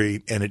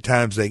chemistry and at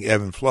times they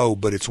ebb and flow.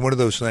 But it's one of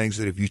those things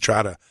that if you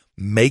try to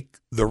make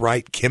the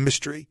right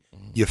chemistry,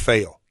 you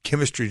fail.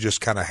 Chemistry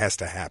just kind of has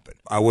to happen.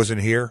 I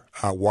wasn't here.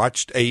 I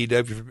watched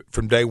AEW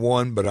from day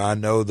one, but I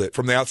know that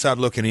from the outside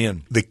looking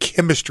in, the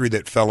chemistry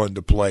that fell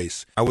into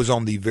place, I was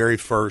on the very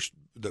first,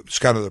 it's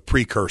kind of the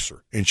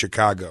precursor in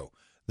Chicago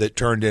that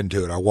turned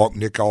into it. I walked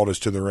Nick Aldis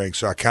to the ring,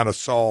 so I kind of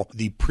saw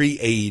the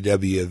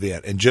pre-AEW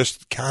event and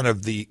just kind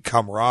of the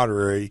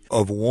camaraderie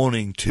of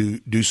wanting to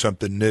do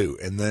something new.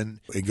 And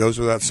then it goes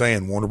without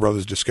saying, Warner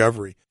Brothers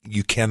Discovery,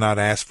 you cannot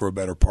ask for a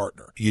better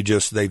partner.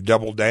 They've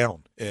doubled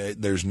down.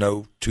 There's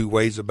no 2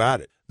 ways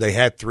about it. They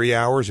had 3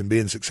 hours and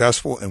being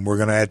successful, and we're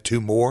going to add 2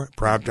 more,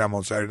 primetime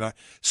on Saturday night.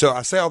 So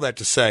I say all that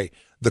to say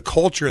the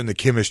culture and the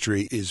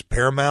chemistry is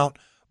paramount,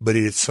 but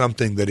it's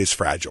something that is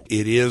fragile.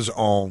 It is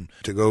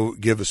to go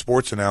give a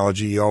sports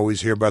analogy, you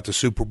always hear about the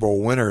Super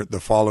Bowl winner the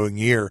following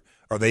year.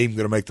 Are they even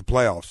going to make the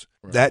playoffs?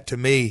 Right. That to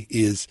me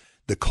is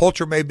the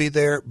culture may be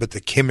there, but the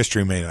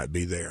chemistry may not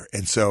be there.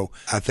 And so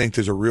I think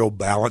there's a real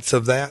balance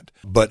of that.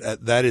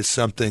 But that is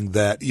something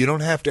that you don't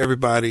have to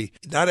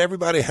not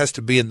everybody has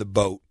to be in the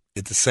boat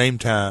at the same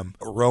time,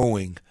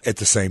 rowing at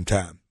the same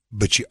time.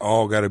 But you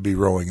all got to be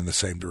rowing in the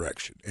same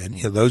direction. And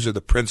those are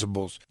the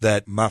principles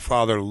that my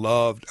father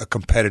loved, a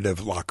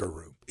competitive locker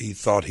room. He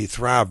thought he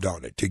thrived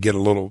on it. To get a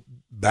little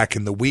back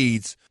in the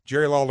weeds,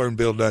 Jerry Lawler and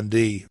Bill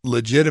Dundee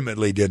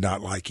legitimately did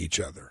not like each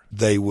other.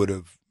 They would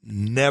have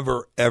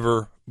never,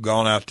 ever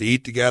gone out to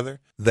eat together.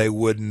 They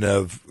wouldn't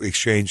have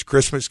exchanged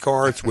Christmas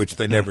cards, which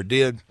they never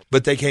did.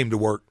 But they came to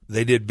work,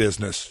 they did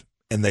business,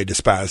 and they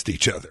despised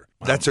each other.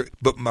 Wow.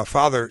 But my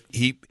father,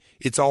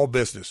 it's all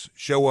business.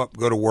 Show up,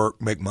 go to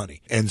work, make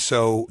money. And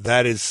so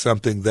that is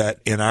something that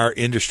in our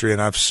industry,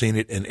 and I've seen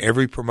it in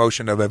every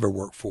promotion I've ever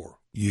worked for,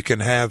 you can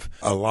have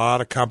a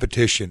lot of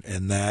competition,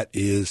 and that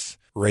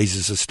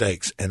raises the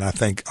stakes. And I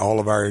think all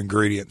of our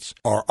ingredients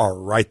are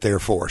right there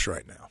for us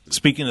right now.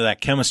 Speaking of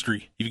that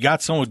chemistry, you've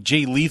got someone with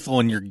Jay Lethal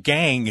in your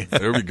gang.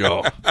 There we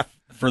go.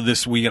 For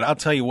this week. And I'll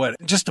tell you what,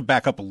 just to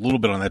back up a little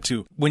bit on that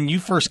too, when you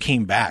first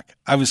came back,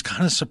 I was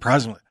kind of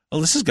surprised. I'm like, well,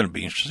 this is going to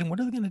be interesting. What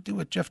are they going to do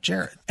with Jeff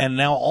Jarrett? And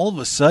now all of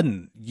a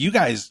sudden, you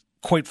guys,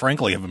 quite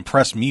frankly, have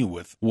impressed me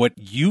with what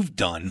you've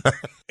done.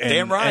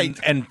 Damn right.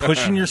 And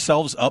pushing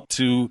yourselves up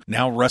to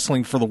now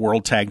wrestling for the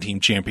World Tag Team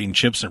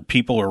Championships, and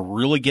people are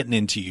really getting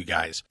into you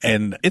guys.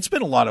 And it's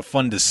been a lot of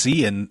fun to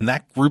see. And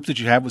that group that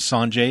you have with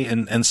Sanjay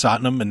and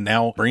Satnam, and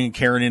now bringing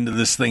Karen into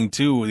this thing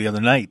too the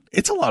other night,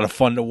 it's a lot of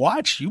fun to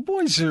watch. You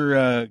boys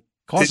are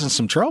causing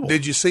some trouble.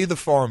 Did you see the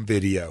farm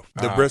video,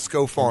 the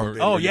Briscoe farm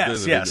video? Oh,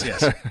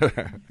 yes.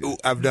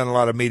 I've done a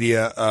lot of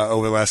media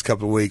over the last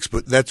couple of weeks,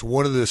 but that's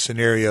one of the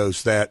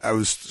scenarios that I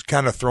was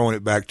kind of throwing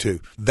it back to.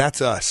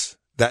 That's us.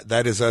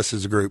 That is us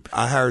as a group.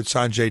 I hired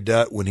Sanjay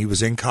Dutt when he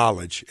was in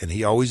college, and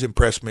he always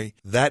impressed me.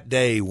 That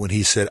day when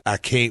he said, I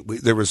can't,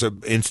 there was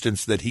an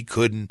instance that he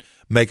couldn't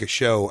make a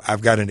show.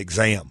 I've got an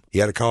exam. He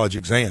had a college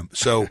exam.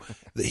 So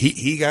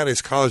he got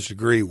his college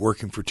degree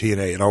working for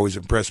TNA. It always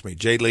impressed me.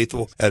 Jay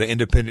Lethal at an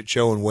independent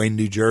show in Wayne,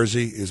 New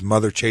Jersey. His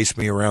mother chased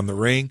me around the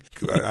ring.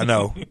 I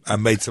know I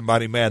made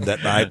somebody mad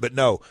that night, but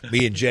no,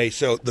 me and Jay.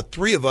 So the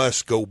three of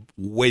us go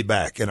way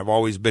back and have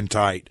always been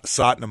tight.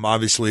 Satnam,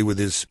 obviously, with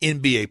his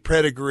NBA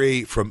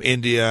pedigree from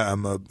India.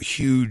 I'm a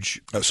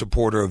huge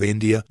supporter of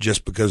India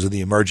just because of the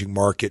emerging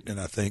market,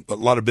 and I think a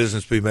lot of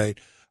business to be made.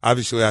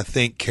 Obviously, I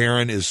think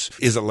Karen is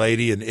a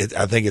lady, and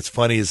I think it's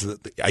funny is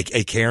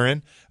a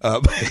Karen.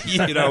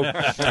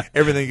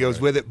 Everything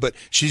goes with it. But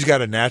she's got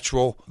a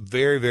natural,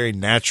 very, very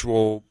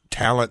natural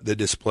talent that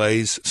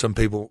displays. Some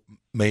people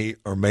may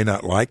or may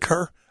not like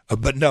her.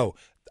 But no,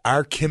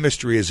 our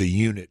chemistry as a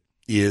unit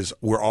is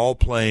we're all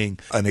playing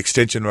an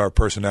extension of our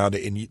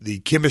personality, and the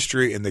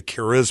chemistry and the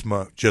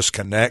charisma just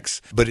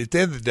connects. But at the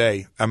end of the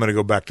day, I'm going to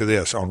go back to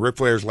this. On Ric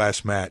Flair's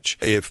last match,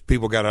 if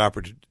people got an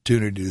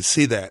opportunity to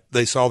see that,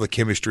 they saw the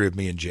chemistry of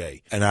me and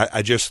Jay. And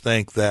I just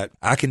think that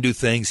I can do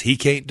things he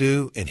can't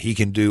do, and he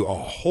can do a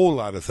whole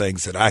lot of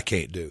things that I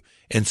can't do.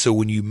 And so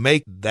when you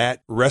make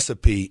that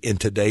recipe in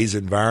today's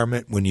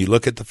environment, when you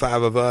look at the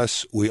five of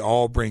us, we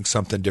all bring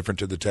something different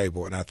to the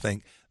table. And I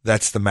think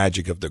that's the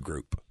magic of the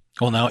group.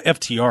 Well, now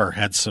FTR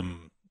had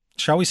some,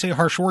 shall we say,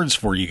 harsh words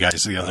for you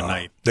guys the other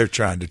night. They're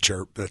trying to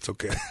chirp. That's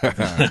okay.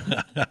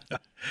 That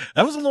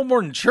was a little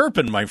more than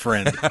chirping, my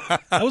friend.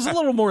 That was a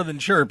little more than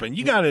chirping.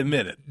 You got to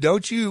admit it.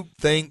 Don't you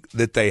think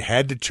that they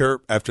had to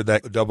chirp after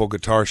that double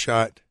guitar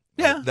shot?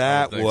 Yeah.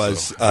 That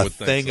was a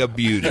thing of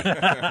beauty.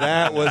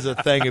 That was a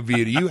thing of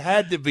beauty. You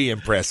had to be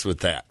impressed with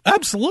that.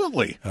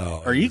 Absolutely.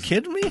 Oh, are you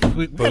kidding me?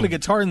 We got a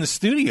guitar in the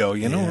studio.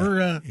 You know,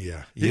 we're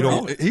You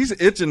don't. He's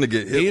itching to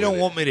get hit. You don't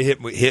want me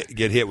to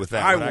get hit with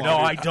that.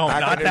 I don't.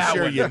 I can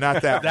assure you,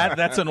 not that.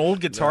 That's an old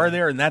guitar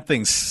there, and that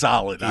thing's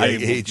solid. I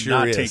will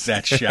not take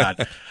that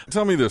shot.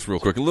 Tell me this real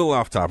quick, a little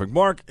off topic.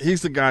 Mark,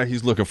 he's the guy,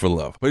 he's looking for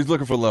love, but he's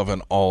looking for love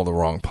in all the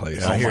wrong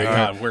places. Oh, my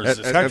God, where's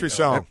this? Country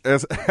song.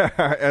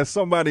 As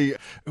somebody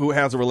who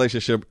has a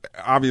relationship,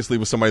 obviously,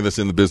 with somebody that's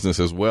in the business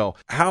as well,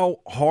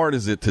 how hard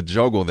is it to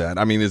juggle that?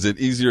 I mean, is it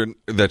easier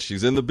that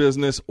she's in the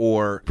business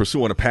or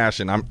pursuing a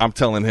passion? I'm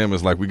telling him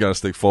is like, we got to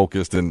stay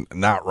focused and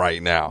not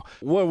right now.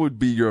 What would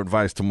be your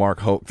advice to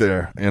Mark Hoke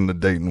there in the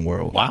dating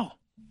world? Wow.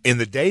 In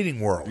the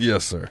dating world.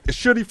 Yes, sir.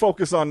 Should he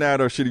focus on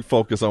that or should he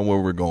focus on where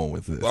we're going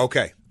with this?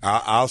 Okay.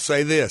 I'll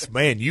say this.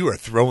 Man, you are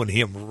throwing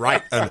him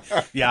right.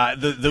 Yeah,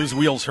 those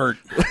wheels hurt.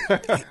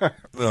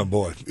 Oh,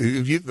 boy.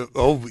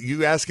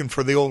 You asking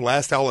for the old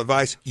last hour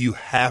advice? You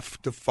have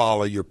to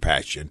follow your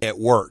passion at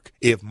work.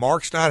 If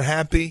Mark's not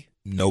happy,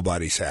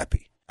 nobody's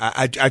happy.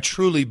 I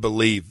truly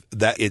believe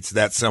that it's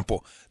that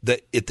simple.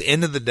 That at the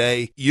end of the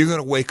day, you're going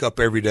to wake up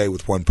every day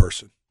with one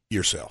person,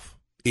 yourself.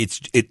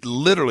 It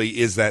literally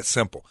is that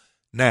simple.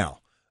 Now,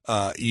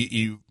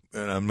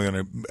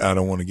 and I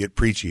don't want to get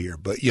preachy here,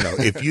 but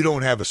if you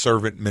don't have a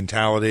servant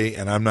mentality,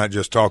 and I'm not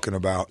just talking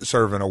about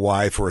serving a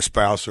wife or a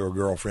spouse or a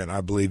girlfriend,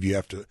 I believe you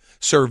have to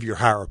serve your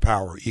higher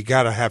power. You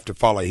have to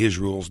follow his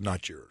rules,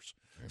 not yours.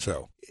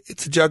 So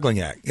it's a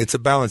juggling act. It's a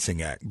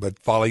balancing act, but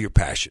follow your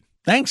passion.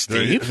 Thanks,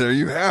 Dave. There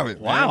you have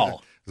it. Wow. Man.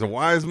 There's a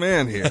wise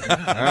man here.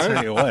 I'll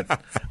tell you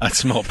what, I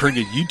smell a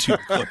pretty good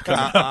YouTube clip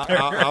coming up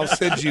there. I'll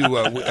send you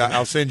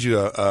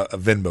a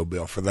Venmo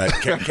bill for that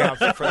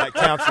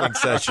counseling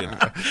session.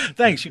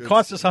 Thanks. You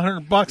cost us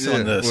 $100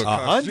 on this.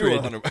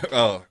 $100?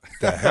 Oh,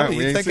 the hell?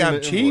 You think I'm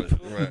cheap?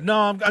 Right.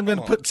 No, I'm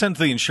going to send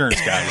to the insurance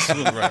guys.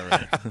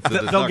 right.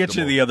 They'll get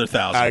you the other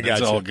 $1,000. I got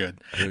It's you. all good.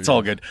 It's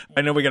all good.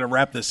 I know we got to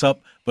wrap this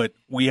up, but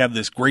we have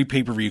this great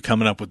pay-per-view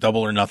coming up with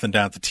Double or Nothing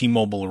down at the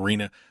T-Mobile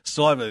Arena.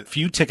 Still have a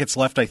few tickets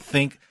left, I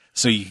think,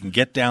 so you can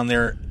get down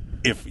there.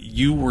 If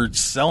you were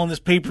selling this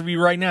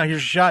pay-per-view right now, here's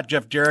a shot.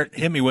 Jeff Jarrett,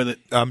 hit me with it.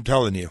 I'm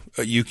telling you,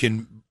 you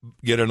can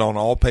get it on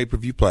all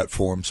pay-per-view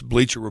platforms.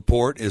 Bleacher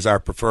Report is our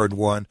preferred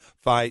one.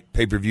 Fight,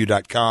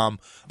 payperview.com.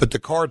 But the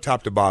card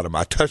top to bottom,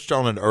 I touched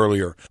on it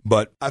earlier,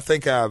 but I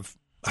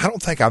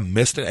don't think I've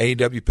missed an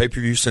AEW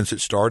pay-per-view since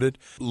it started,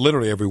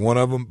 literally every one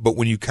of them. But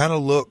when you kind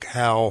of look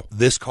how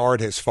this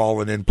card has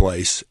fallen in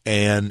place,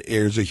 and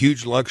there's a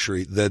huge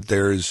luxury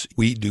that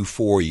we do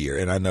 4 a year,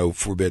 and I know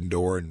Forbidden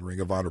Door and Ring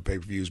of Honor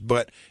pay-per-views,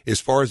 but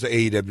as far as the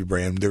AEW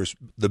brand, there's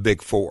the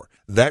big four.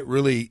 That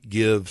really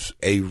gives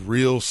a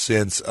real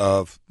sense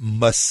of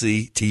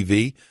must-see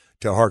TV.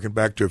 To harken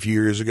back to a few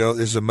years ago,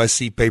 this is a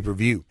must-see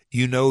pay-per-view.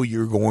 You know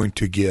you're going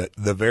to get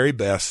the very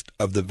best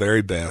of the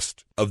very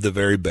best of the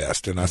very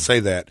best. And I say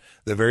that,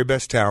 the very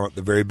best talent,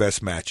 the very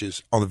best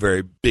matches on the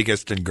very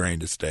biggest and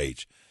grandest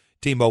stage.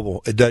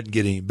 T-Mobile, it doesn't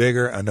get any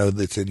bigger. I know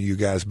that's in you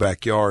guys'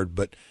 backyard,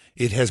 but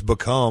it has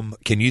become,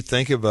 can you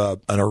think of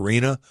an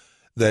arena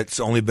that's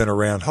only been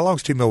around. How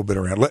long's T-Mobile been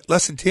around?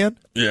 Less than 10?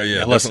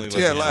 Yeah, less than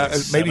definitely. 10.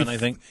 Maybe 7, I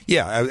think.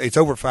 Yeah, it's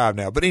over 5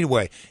 now. But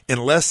anyway, in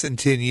less than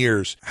 10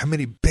 years, how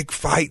many big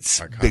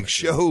fights, big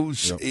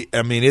shows? Yep.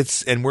 I mean,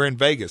 and we're in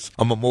Vegas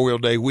on Memorial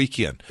Day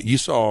weekend.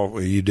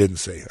 You didn't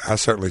see. I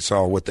certainly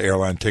saw with the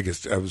airline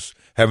tickets. I was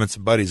having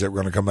some buddies that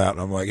were going to come out,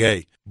 and I'm like,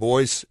 hey,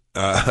 boys,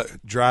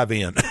 drive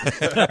in.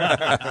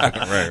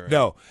 Right.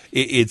 No,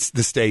 it's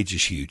the stage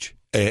is huge.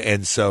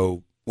 And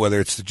so whether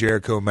it's the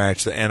Jericho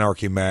match, the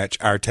Anarchy match,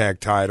 our tag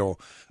title,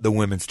 the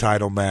women's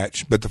title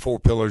match, but the 4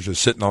 pillars are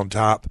sitting on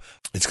top.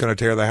 It's going to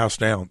tear the house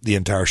down, the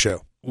entire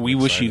show. We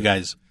wish you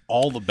guys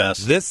all the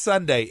best. This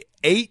Sunday,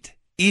 8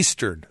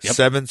 Eastern,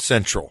 7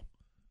 Central,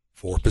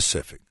 4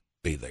 Pacific.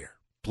 Be there.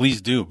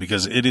 Please do,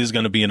 because it is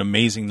going to be an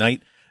amazing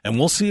night. And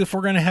we'll see if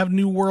we're going to have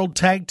new world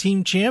tag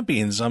team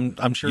champions. I'm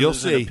sure You'll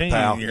there's an see, opinion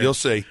pal. here. You'll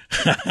see.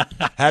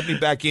 Have me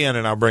back in,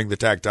 and I'll bring the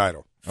tag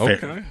title.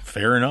 Okay.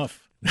 Fair enough.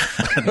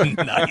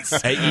 Nice.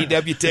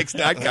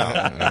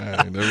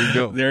 AEWTix.com. There we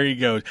go. There you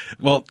go.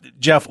 Well,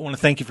 Jeff, I want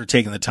to thank you for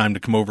taking the time to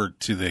come over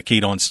to the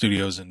K-Don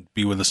studios and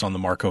be with us on the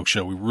Mark Hoke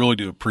Show. We really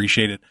do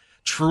appreciate it.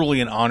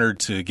 Truly an honor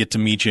to get to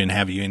meet you and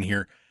have you in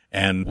here.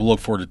 And we'll look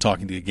forward to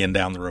talking to you again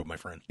down the road, my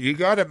friend. You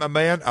got it, my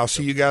man. I'll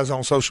see you guys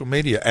on social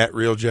media at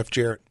Real Jeff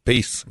Jarrett.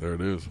 Peace. There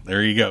it is.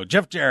 There you go.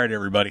 Jeff Jarrett,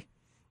 everybody.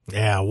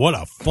 Yeah, what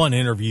a fun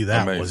interview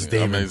that was,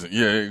 Damon. Amazing.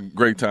 Yeah,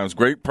 great times.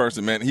 Great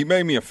person, man. He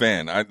made me a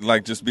fan. I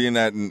like just being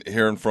that and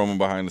hearing from him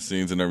behind the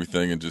scenes and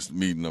everything and just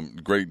meeting him.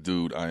 Great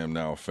dude. I am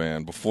now a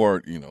fan.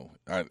 Before,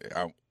 I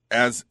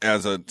as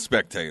a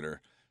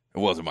spectator, it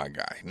wasn't my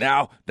guy.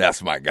 Now,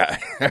 that's my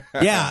guy.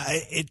 Yeah,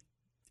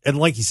 and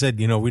like you said,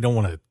 we don't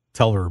want to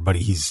tell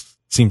everybody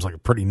seems like a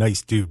pretty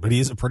nice dude, but he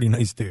is a pretty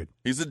nice dude.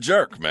 He's a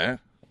jerk, man.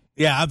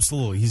 Yeah,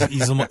 absolutely.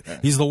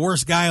 He's the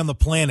worst guy on the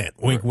planet.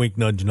 Wink, wink,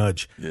 nudge,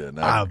 nudge.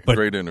 Yeah, but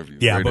great interview.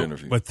 Yeah, great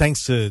interview. But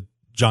thanks to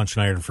John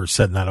Schneider for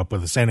setting that up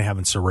with us and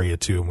having Saraya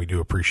too, and we do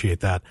appreciate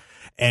that.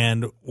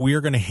 And we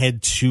are going to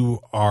head to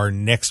our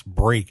next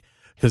break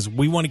because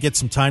we want to get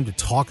some time to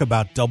talk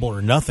about Double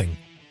or Nothing.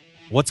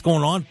 What's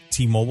going on,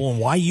 T-Mobile, and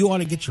why you ought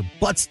to get your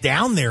butts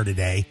down there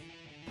today,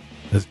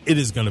 because it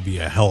is going to be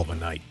a hell of a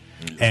night.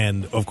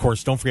 And, of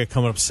course, don't forget,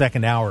 coming up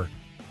second hour,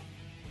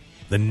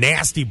 the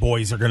Nasty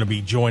Boys are going to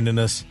be joining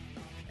us.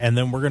 And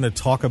then we're going to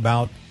talk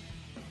about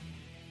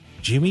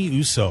Jimmy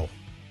Uso.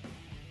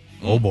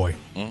 Oh, boy.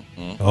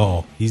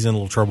 Oh, he's in a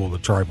little trouble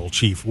with the Tribal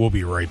Chief. We'll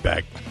be right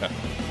back.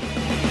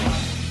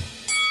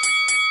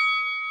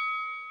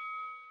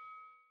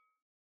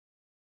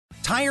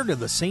 Tired of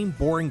the same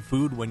boring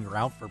food when you're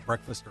out for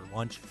breakfast or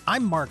lunch?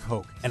 I'm Mark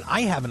Hoke, and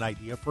I have an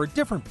idea for a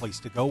different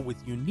place to go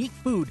with unique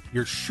food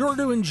you're sure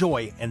to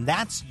enjoy, and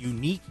that's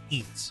Unique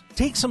Eats.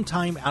 Take some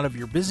time out of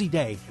your busy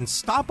day and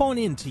stop on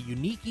in to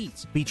Unique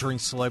Eats, featuring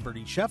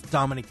celebrity chef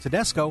Dominic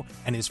Tedesco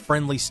and his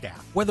friendly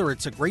staff. Whether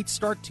it's a great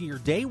start to your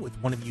day with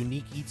one of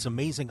Unique Eats'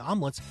 amazing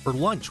omelets, or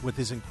lunch with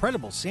his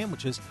incredible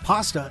sandwiches,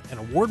 pasta, and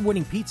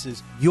award-winning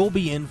pizzas, you'll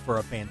be in for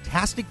a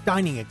fantastic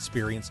dining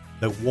experience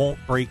that won't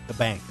break the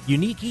bank.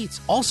 Unique Eats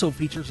also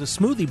features a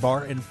smoothie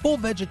bar and full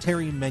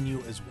vegetarian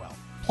menu as well.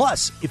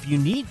 Plus, if you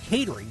need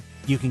catering,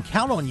 you can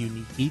count on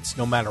Unique Eats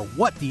no matter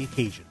what the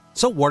occasion.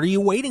 So what are you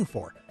waiting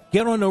for?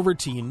 Get on over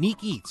to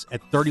Unique Eats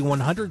at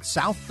 3100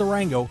 South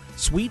Durango,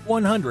 Suite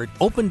 100,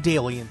 open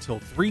daily until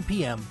 3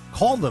 p.m.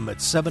 Call them at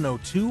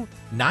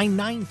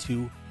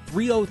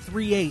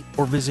 702-992-3038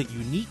 or visit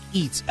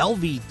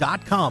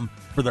UniqueEatsLV.com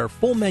for their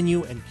full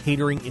menu and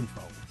catering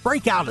info.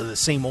 Break out of the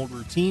same old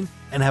routine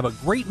and have a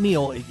great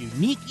meal at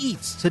Unique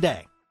Eats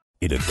today.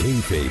 In a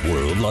kayfabe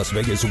world,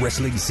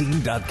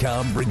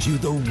 LasVegasWrestlingScene.com brings you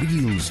the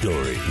real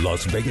story.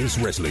 Las Vegas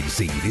Wrestling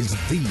Scene is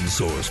the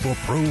source for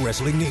pro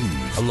wrestling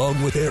news, along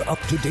with their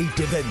up-to-date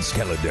events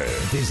calendar.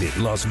 Visit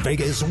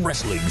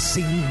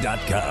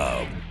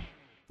LasVegasWrestlingScene.com.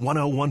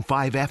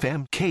 101.5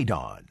 FM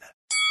KDON.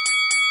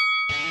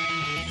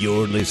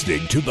 You're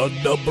listening to the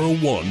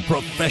 #1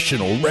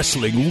 professional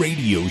wrestling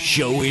radio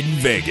show in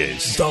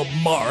Vegas, The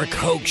Mark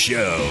Hoke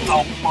Show.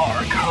 The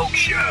Mark Hoke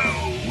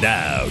Show.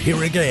 Now,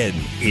 here again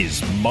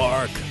is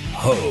Mark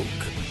Hoke.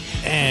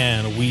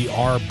 And we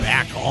are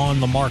back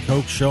on the Mark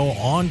Hoke Show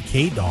on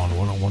KDON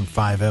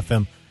 101.5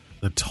 FM,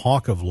 the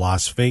talk of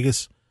Las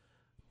Vegas.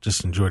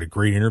 Just enjoyed a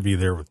great interview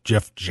there with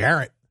Jeff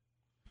Jarrett.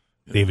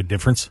 David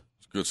Difference.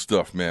 It's good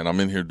stuff, man. I'm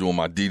in here doing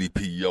my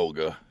DDP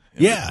yoga.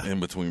 In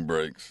between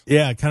breaks.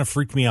 Yeah, it kind of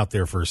freaked me out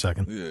there for a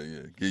second.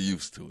 Yeah. Get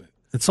used to it.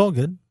 It's all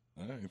good.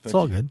 All right, it's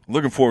all good.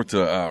 Looking forward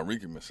to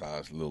Ricky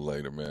massage a little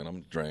later, man.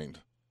 I'm drained.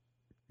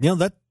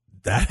 That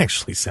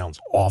actually sounds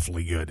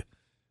awfully good.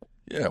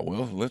 Yeah,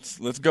 well, let's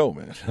go,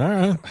 man. All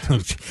right.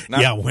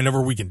 Yeah,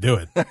 whenever we can do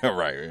it.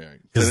 Right.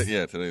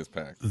 Today is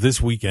packed. This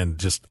weekend,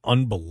 just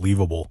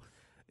unbelievable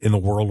in the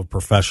world of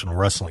professional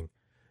wrestling.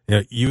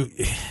 You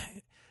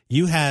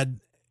had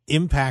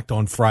Impact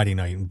on Friday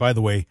night, and by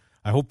the way,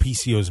 I hope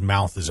PCO's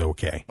mouth is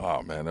okay.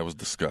 Oh, man, that was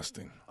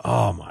disgusting.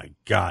 Oh, my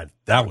God.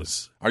 That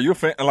was... Are you a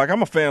fan? Like,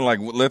 I'm a fan, like,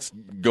 let's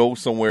go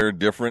somewhere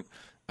different.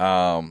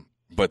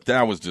 But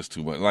that was just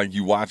too much. Like,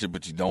 you watch it,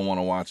 but you don't want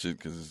to watch it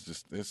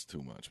because it's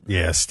too much, man.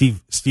 Yeah,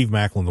 Steve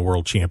Macklin, the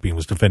world champion,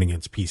 was defending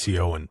against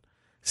PCO and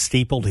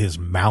stapled his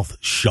mouth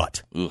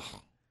shut. Ugh.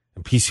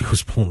 And PCO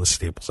was pulling the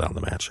staples out of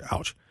the match.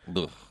 Ouch.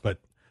 Ugh. But,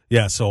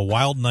 yeah, so a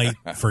wild night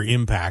for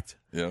Impact.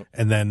 Yeah.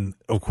 And then,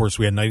 of course,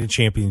 we had Night of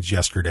Champions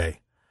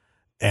yesterday.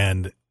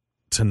 And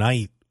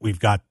tonight, we've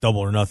got Double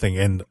or Nothing.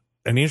 And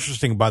an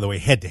interesting, by the way,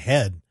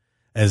 head-to-head,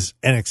 as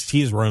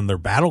NXT is running their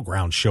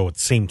Battleground show at the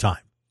same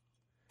time.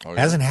 Oh, yeah.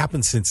 Hasn't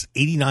happened since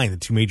 '89. The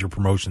two major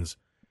promotions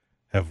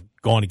have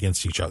gone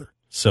against each other.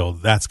 So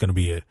that's going to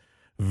be a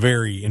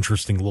very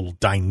interesting little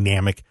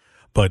dynamic.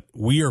 But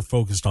we are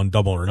focused on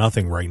Double or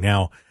Nothing right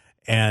now.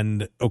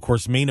 And, of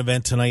course, main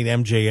event tonight,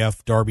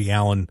 MJF, Darby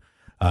Allin,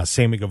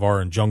 Sammy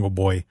Guevara, and Jungle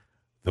Boy.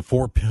 The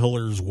Four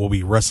Pillars will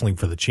be wrestling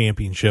for the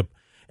championship.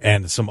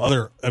 And some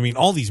other, I mean,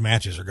 all these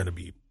matches are going to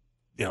be,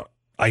 you know,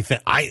 I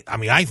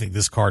think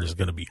this card is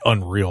going to be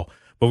unreal.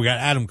 But we got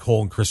Adam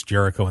Cole and Chris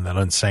Jericho in that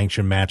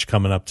unsanctioned match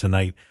coming up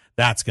tonight.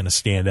 That's going to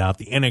stand out.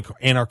 The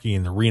Anarchy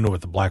in the Arena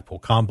with the Blackpool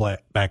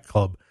Combat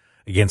Club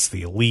against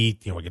the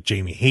Elite. You know, we got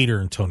Jamie Hayter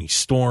and Tony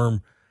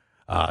Storm.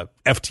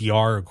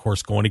 FTR, of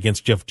course, going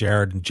against Jeff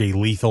Jarrett and Jay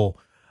Lethal.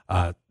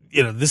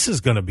 You know, this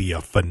is going to be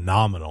a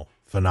phenomenal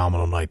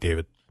night,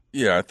 David.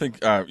 Yeah, I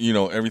think,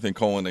 everything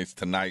culminates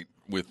tonight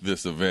with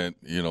this event,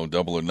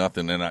 Double or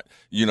Nothing. And,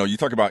 you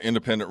talk about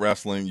independent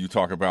wrestling, you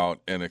talk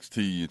about NXT,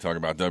 you talk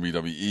about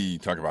WWE, you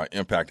talk about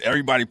Impact.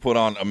 Everybody put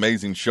on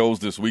amazing shows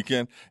this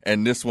weekend,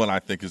 and this one I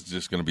think is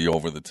just going to be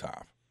over the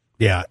top.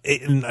 Yeah,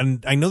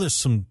 and I know there's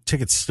some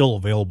tickets still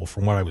available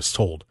from what I was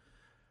told.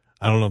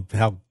 I don't know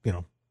how,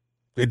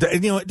 it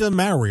doesn't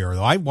matter where you are,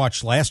 though. I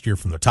watched last year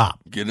from the top.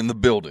 Get in the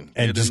building.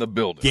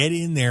 Get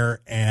in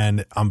there,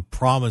 and I'm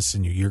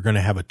promising you're going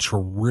to have a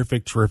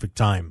terrific, terrific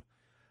time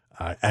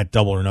at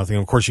Double or Nothing.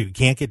 Of course, you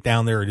can't get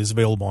down there. It is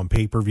available on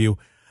pay-per-view,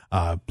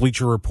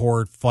 Bleacher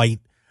Report,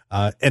 Fight,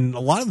 and a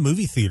lot of the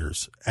movie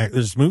theaters.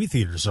 There's movie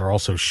theaters that are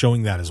also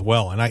showing that as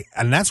well.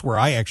 And that's where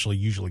I actually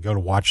usually go to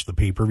watch the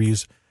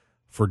pay-per-views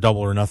for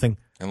Double or Nothing.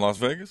 In Las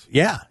Vegas?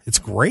 Yeah, it's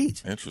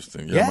great.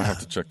 Interesting. Yeah, I might have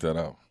to check that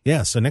out.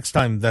 Yeah, so next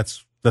time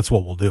that's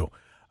what we'll do.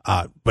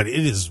 But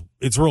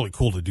it's really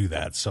cool to do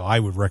that. So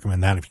I would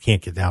recommend that if you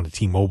can't get down to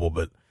T-Mobile,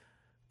 but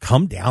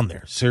come down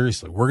there.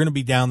 Seriously. We're going to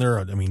be down there.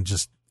 I mean,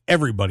 just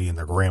everybody and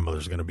their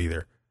grandmother's going to be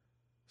there.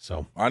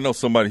 So I know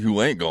somebody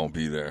who ain't going to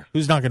be there.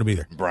 Who's not going to be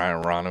there?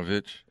 Brian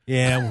Ronovich.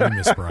 Yeah, we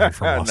miss Brian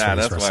from Las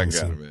Vegas that's my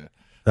guy, man.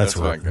 That's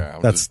my right. guy.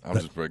 I'm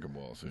just breaking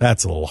balls here.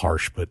 That's a little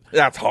harsh, but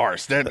that's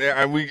harsh.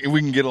 We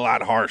can get a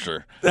lot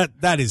harsher.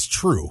 That is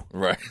true.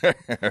 Right.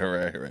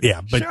 right.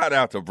 Yeah, but shout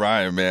out to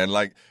Brian, man.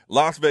 Like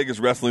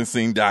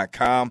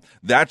LasVegasWrestlingScene.com.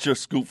 That's your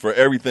scoop for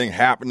everything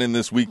happening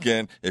this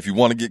weekend. If you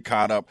want to get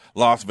caught up,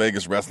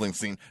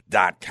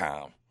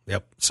 LasVegasWrestlingScene.com.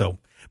 Yep. So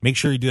make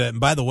sure you do that. And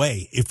by the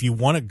way, if you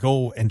want to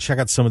go and check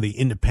out some of the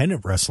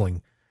independent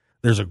wrestling,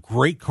 there's a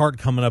great card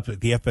coming up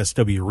at the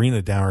FSW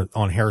Arena down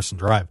on Harrison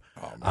Drive.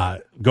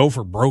 Go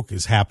for Broke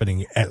is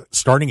happening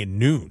starting at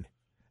noon.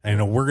 I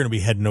know we're going to be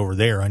heading over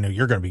there. I know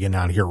you're going to be getting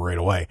out here right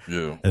away.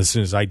 Yeah. As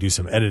soon as I do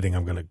some editing,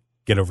 I'm going to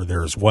get over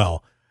there as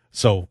well.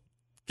 So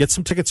get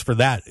some tickets for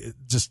that.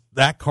 Just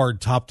that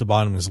card, top to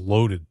bottom, is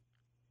loaded.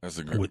 That's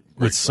a great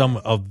with some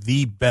of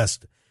the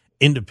best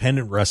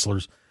independent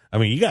wrestlers. I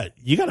mean, you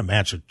got a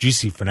match with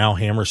GC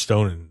Finale,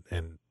 Hammerstone,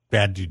 and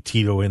Bad Dude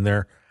Tito in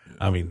there.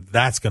 I mean,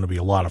 that's going to be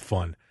a lot of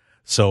fun.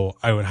 So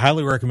I would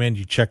highly recommend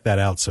you check that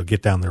out. So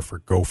get down there for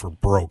Go for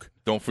Broke.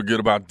 Don't forget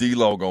about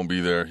D-Lo going to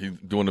be there. He's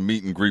doing the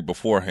meet and greet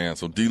beforehand.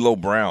 So D-Lo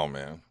Brown,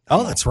 man.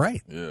 Oh, that's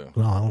right. Yeah.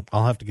 Well,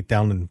 I'll have to get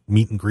down and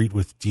meet and greet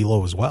with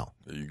D-Lo as well.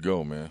 There you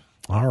go, man.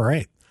 All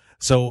right.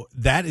 So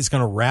that is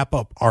going to wrap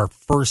up our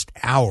first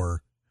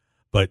hour.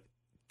 But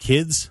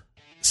kids,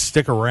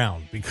 stick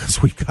around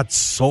because we've got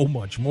so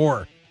much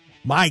more.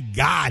 My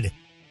God.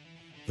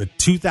 The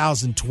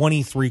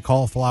 2023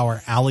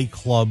 Cauliflower Alley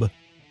Club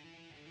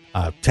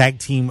tag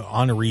team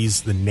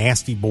honorees, the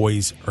Nasty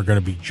Boys, are going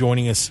to be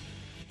joining us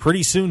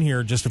pretty soon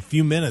here, just a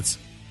few minutes.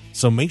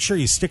 So make sure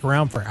you stick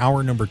around for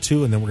hour number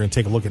 2, and then we're going to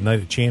take a look at Night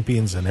of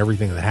Champions and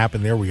everything that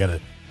happened there. We got a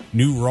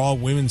new Raw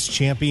Women's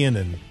Champion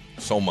and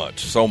so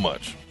much.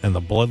 And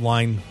the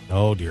Bloodline.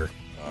 Oh, dear.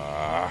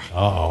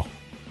 Uh-oh.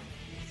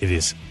 It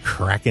is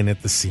cracking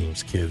at the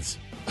seams, kids.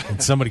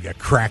 And somebody got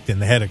cracked in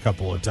the head a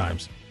couple of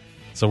times.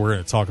 So we're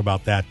going to talk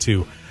about that,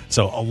 too.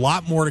 So a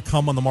lot more to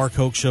come on the Mark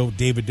Hoke Show.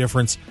 David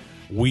Difference.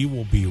 We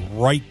will be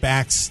right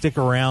back. Stick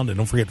around. And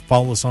don't forget to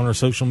follow us on our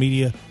social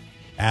media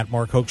at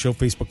Mark Hoke Show,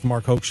 Facebook, The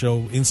Mark Hoke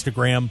Show,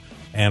 Instagram,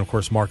 and, of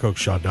course,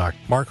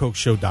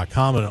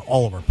 MarkHokeShow.com and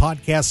all of our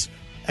podcasts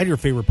at your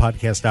favorite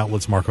podcast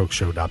outlets,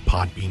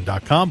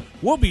 MarkHokeShow.podbean.com.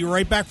 We'll be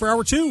right back for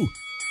hour 2.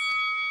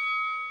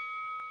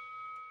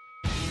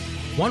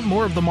 Want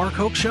more of The Mark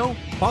Hoke Show?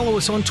 Follow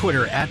us on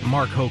Twitter at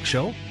Mark Hoke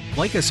Show.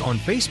 Like us on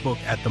Facebook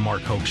at The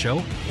Mark Hoke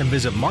Show, and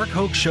visit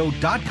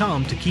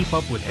MarkHokeShow.com to keep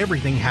up with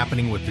everything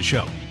happening with the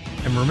show.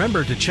 And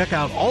remember to check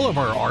out all of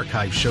our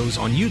archive shows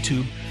on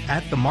YouTube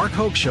at The Mark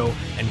Hoke Show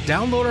and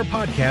download our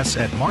podcasts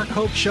at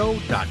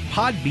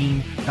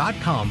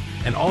markhokeshow.podbean.com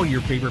and all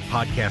your favorite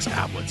podcast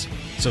outlets.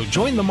 So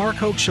join The Mark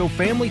Hoke Show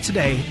family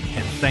today,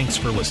 and thanks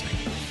for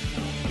listening.